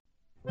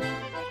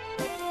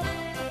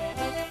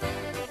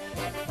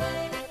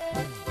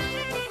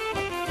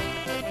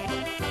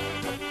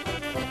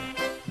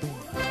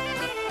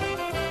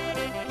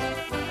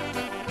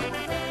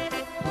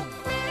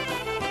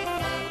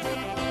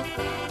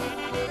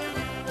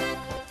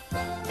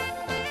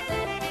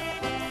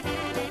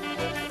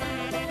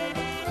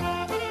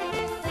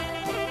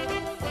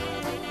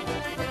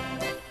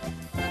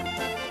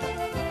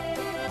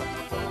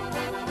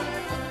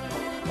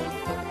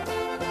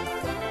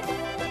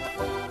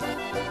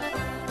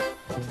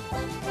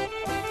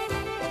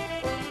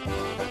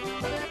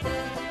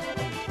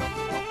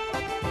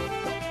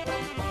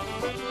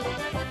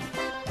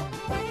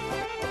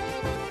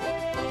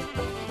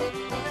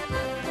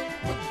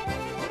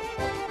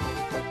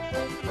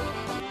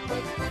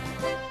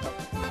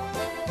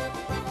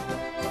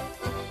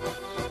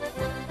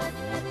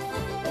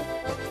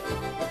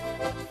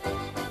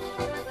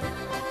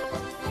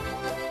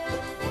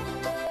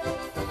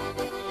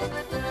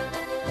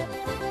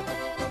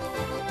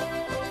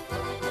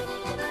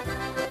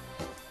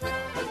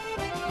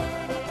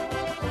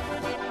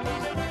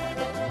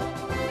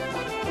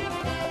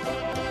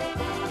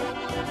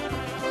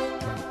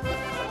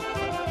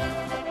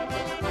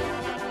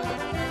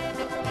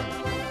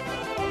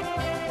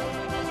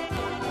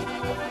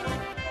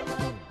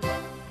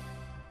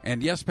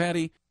 And yes,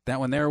 Patty,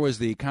 that one there was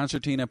the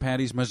Concertina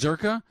Patty's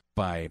Mazurka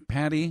by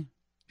Patty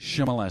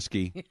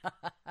Shimoleski.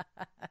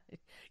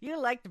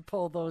 You like to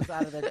pull those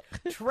out of the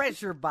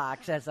treasure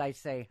box, as I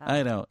say. Huh?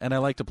 I know, and I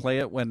like to play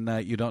it when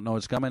you don't know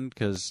it's coming,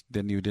 because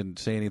then you didn't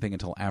say anything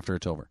until after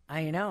it's over.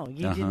 I know.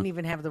 You didn't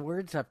even have the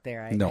words up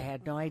there. I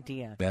had no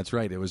idea. That's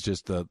right. It was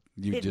just I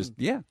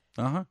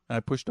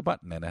pushed a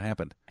button and it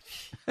happened.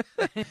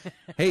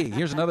 Hey,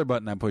 here's another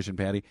button I'm pushing,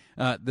 Patty.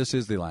 This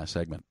is the last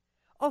segment.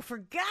 Oh, for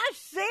gosh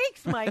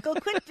sakes, Michael,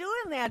 quit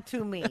doing that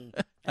to me.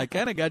 I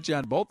kind of got you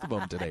on both of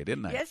them today,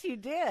 didn't I? Yes, you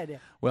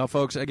did. Well,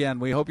 folks, again,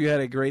 we hope you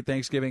had a great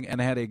Thanksgiving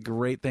and had a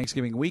great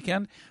Thanksgiving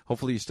weekend.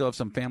 Hopefully you still have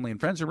some family and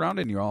friends around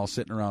and you're all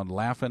sitting around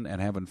laughing and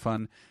having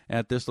fun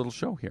at this little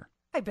show here.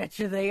 I bet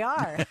you they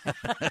are.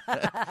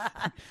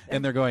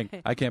 And they're going,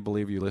 I can't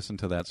believe you listen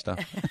to that stuff.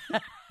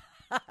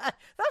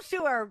 Those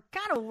two are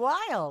kind of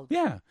wild.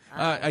 Yeah.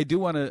 I do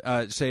want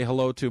to say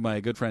hello to my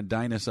good friend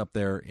Dinus up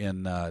there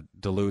in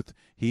Duluth.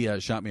 He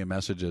shot me a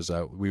message as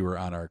we were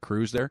on our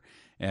cruise there,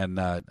 and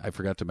I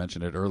forgot to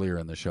mention it earlier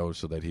in the show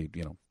so that he,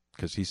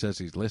 because he says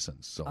he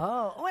listens. So.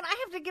 Oh, and I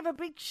have to give a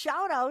big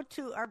shout out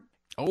to our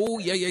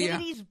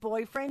Katie's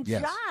boyfriend,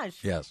 Josh.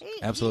 Yes,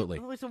 absolutely.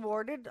 He was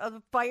awarded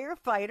a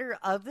Firefighter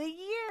of the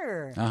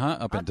Year.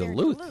 Up in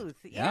Duluth.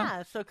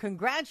 Yeah, so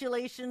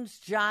congratulations,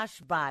 Josh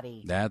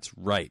Body. That's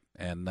right.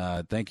 And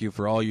thank you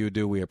for all you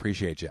do. We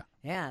appreciate you.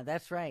 Yeah,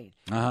 that's right.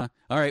 All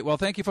right. Well,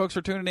 thank you, folks,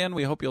 for tuning in.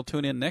 We hope you'll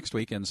tune in next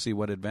week and see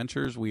what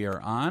adventures we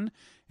are on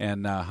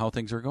and how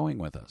things are going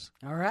with us.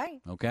 All right.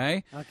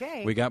 Okay?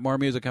 Okay. We got more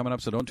music coming up,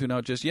 so don't tune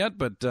out just yet,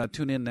 but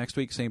tune in next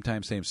week, same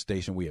time, same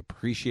station. We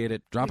appreciate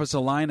it. Drop us a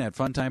line at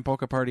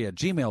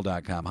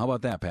funtimepolkaparty@gmail.com. How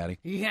about that, Patty?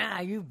 Yeah,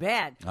 you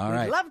bet. All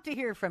right. We'd love to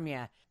hear from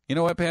you. You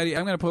know what, Patty?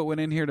 I'm going to put one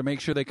in here to make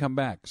sure they come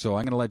back, so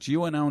I'm going to let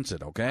you announce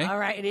it, okay? All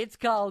right. It's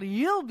called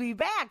You'll Be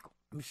Back.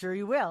 I'm sure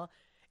you will.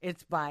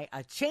 It's by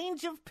A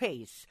Change of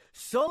Pace.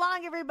 So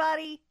long,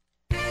 everybody.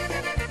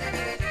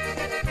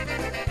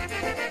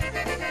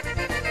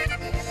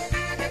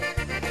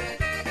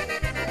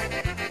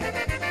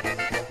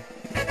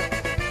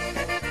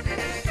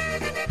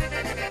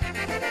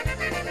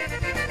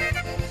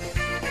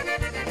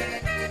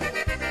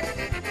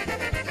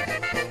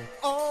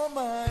 All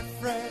my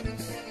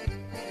friends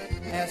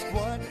ask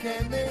what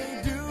can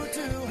they do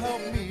to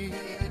help me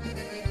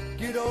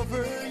get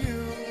over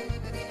you,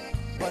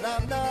 but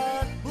I'm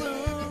not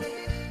blue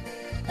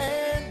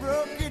and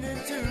broken in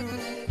two,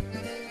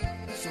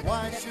 so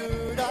why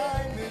should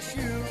I miss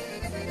you?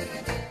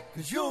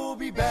 'Cause you'll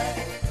be back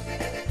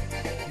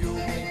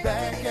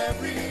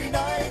every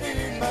night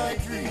in my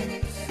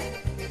dreams,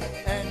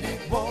 and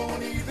it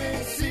won't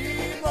even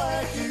seem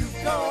like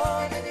you've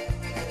gone.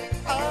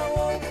 I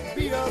won't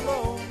be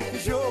alone,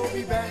 'cause you'll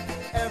be back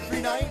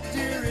every night,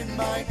 dear, in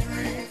my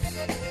dreams.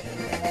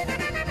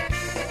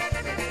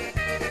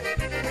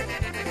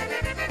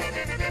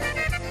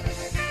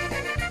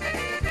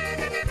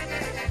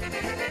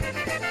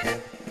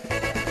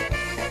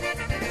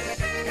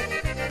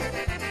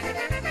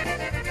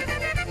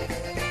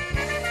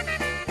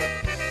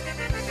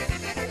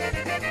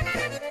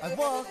 I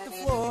walk the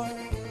floor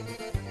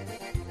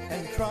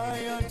and cry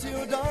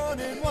until dawn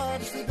and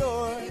watch the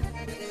door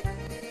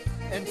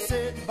and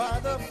sit by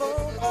the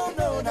phone. Oh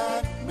no,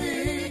 not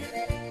me.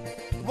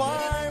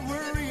 Why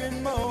worry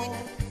and moan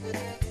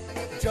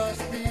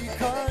just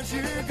because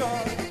you're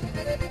gone?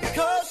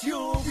 'Cause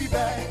you'll be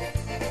back.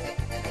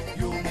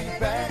 You'll be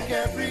back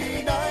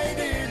every night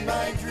in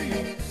my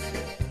dreams,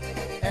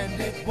 and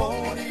it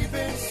won't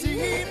even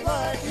seem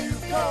like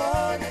you've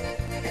gone.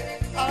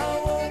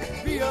 I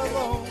won't be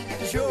alone,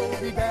 'cause you'll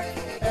be back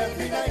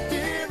every night,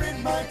 dear.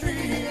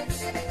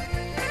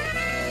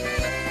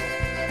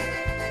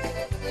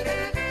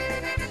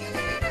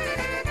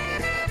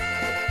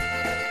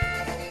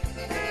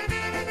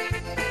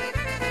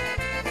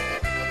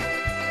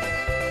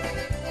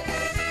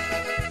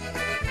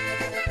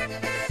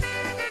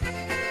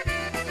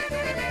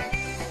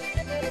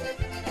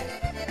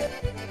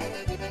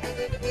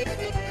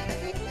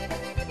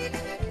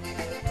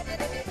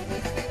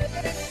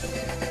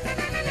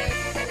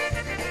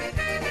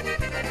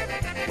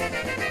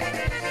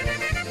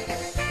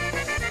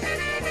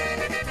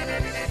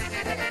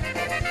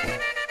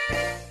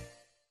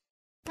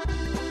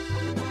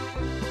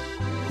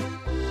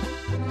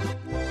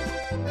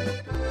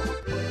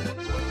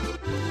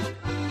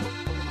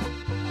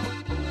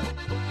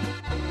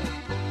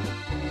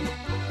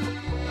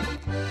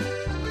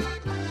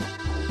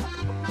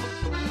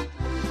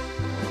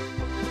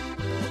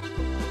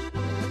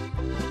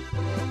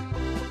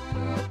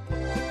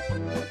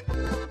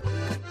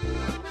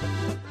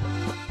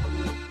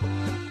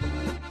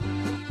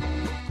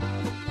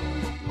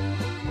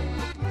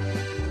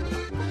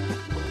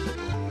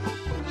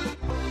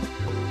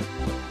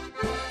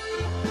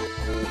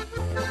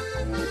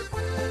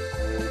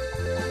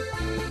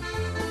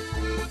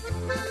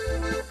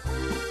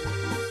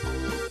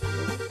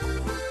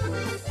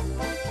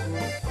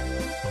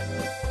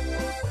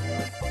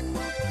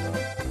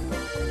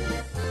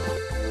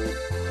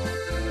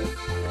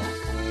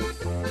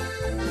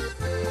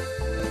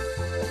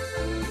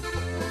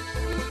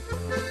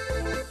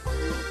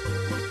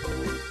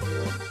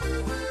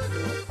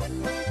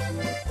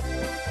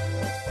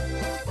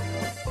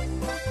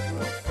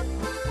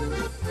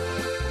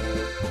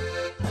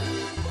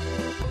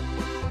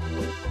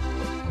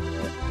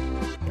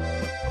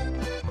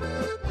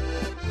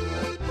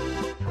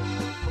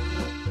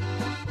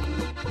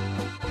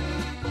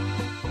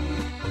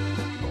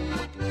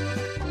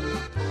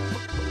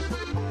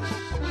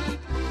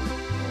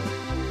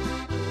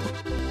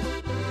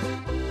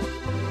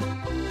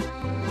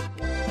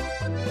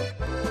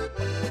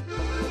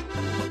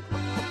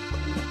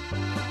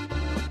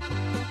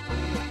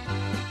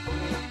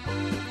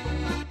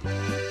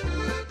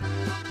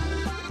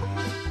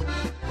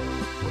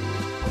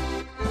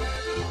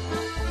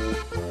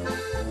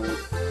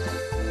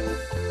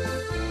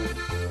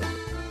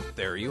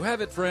 you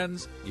have it,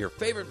 friends, your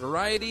favorite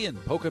variety in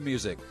polka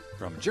music,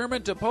 from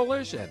German to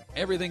Polish and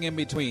everything in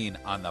between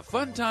on the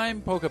Fun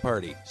Time Polka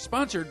Party,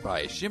 sponsored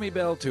by Shimmy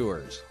Bell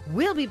Tours.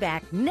 We'll be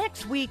back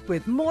next week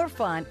with more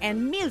fun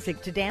and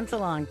music to dance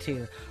along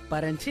to.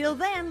 But until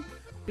then,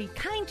 be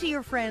kind to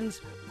your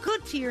friends,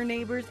 good to your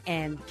neighbors,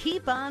 and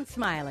keep on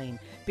smiling,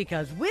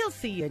 because we'll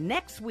see you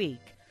next week.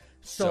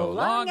 So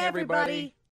long, everybody.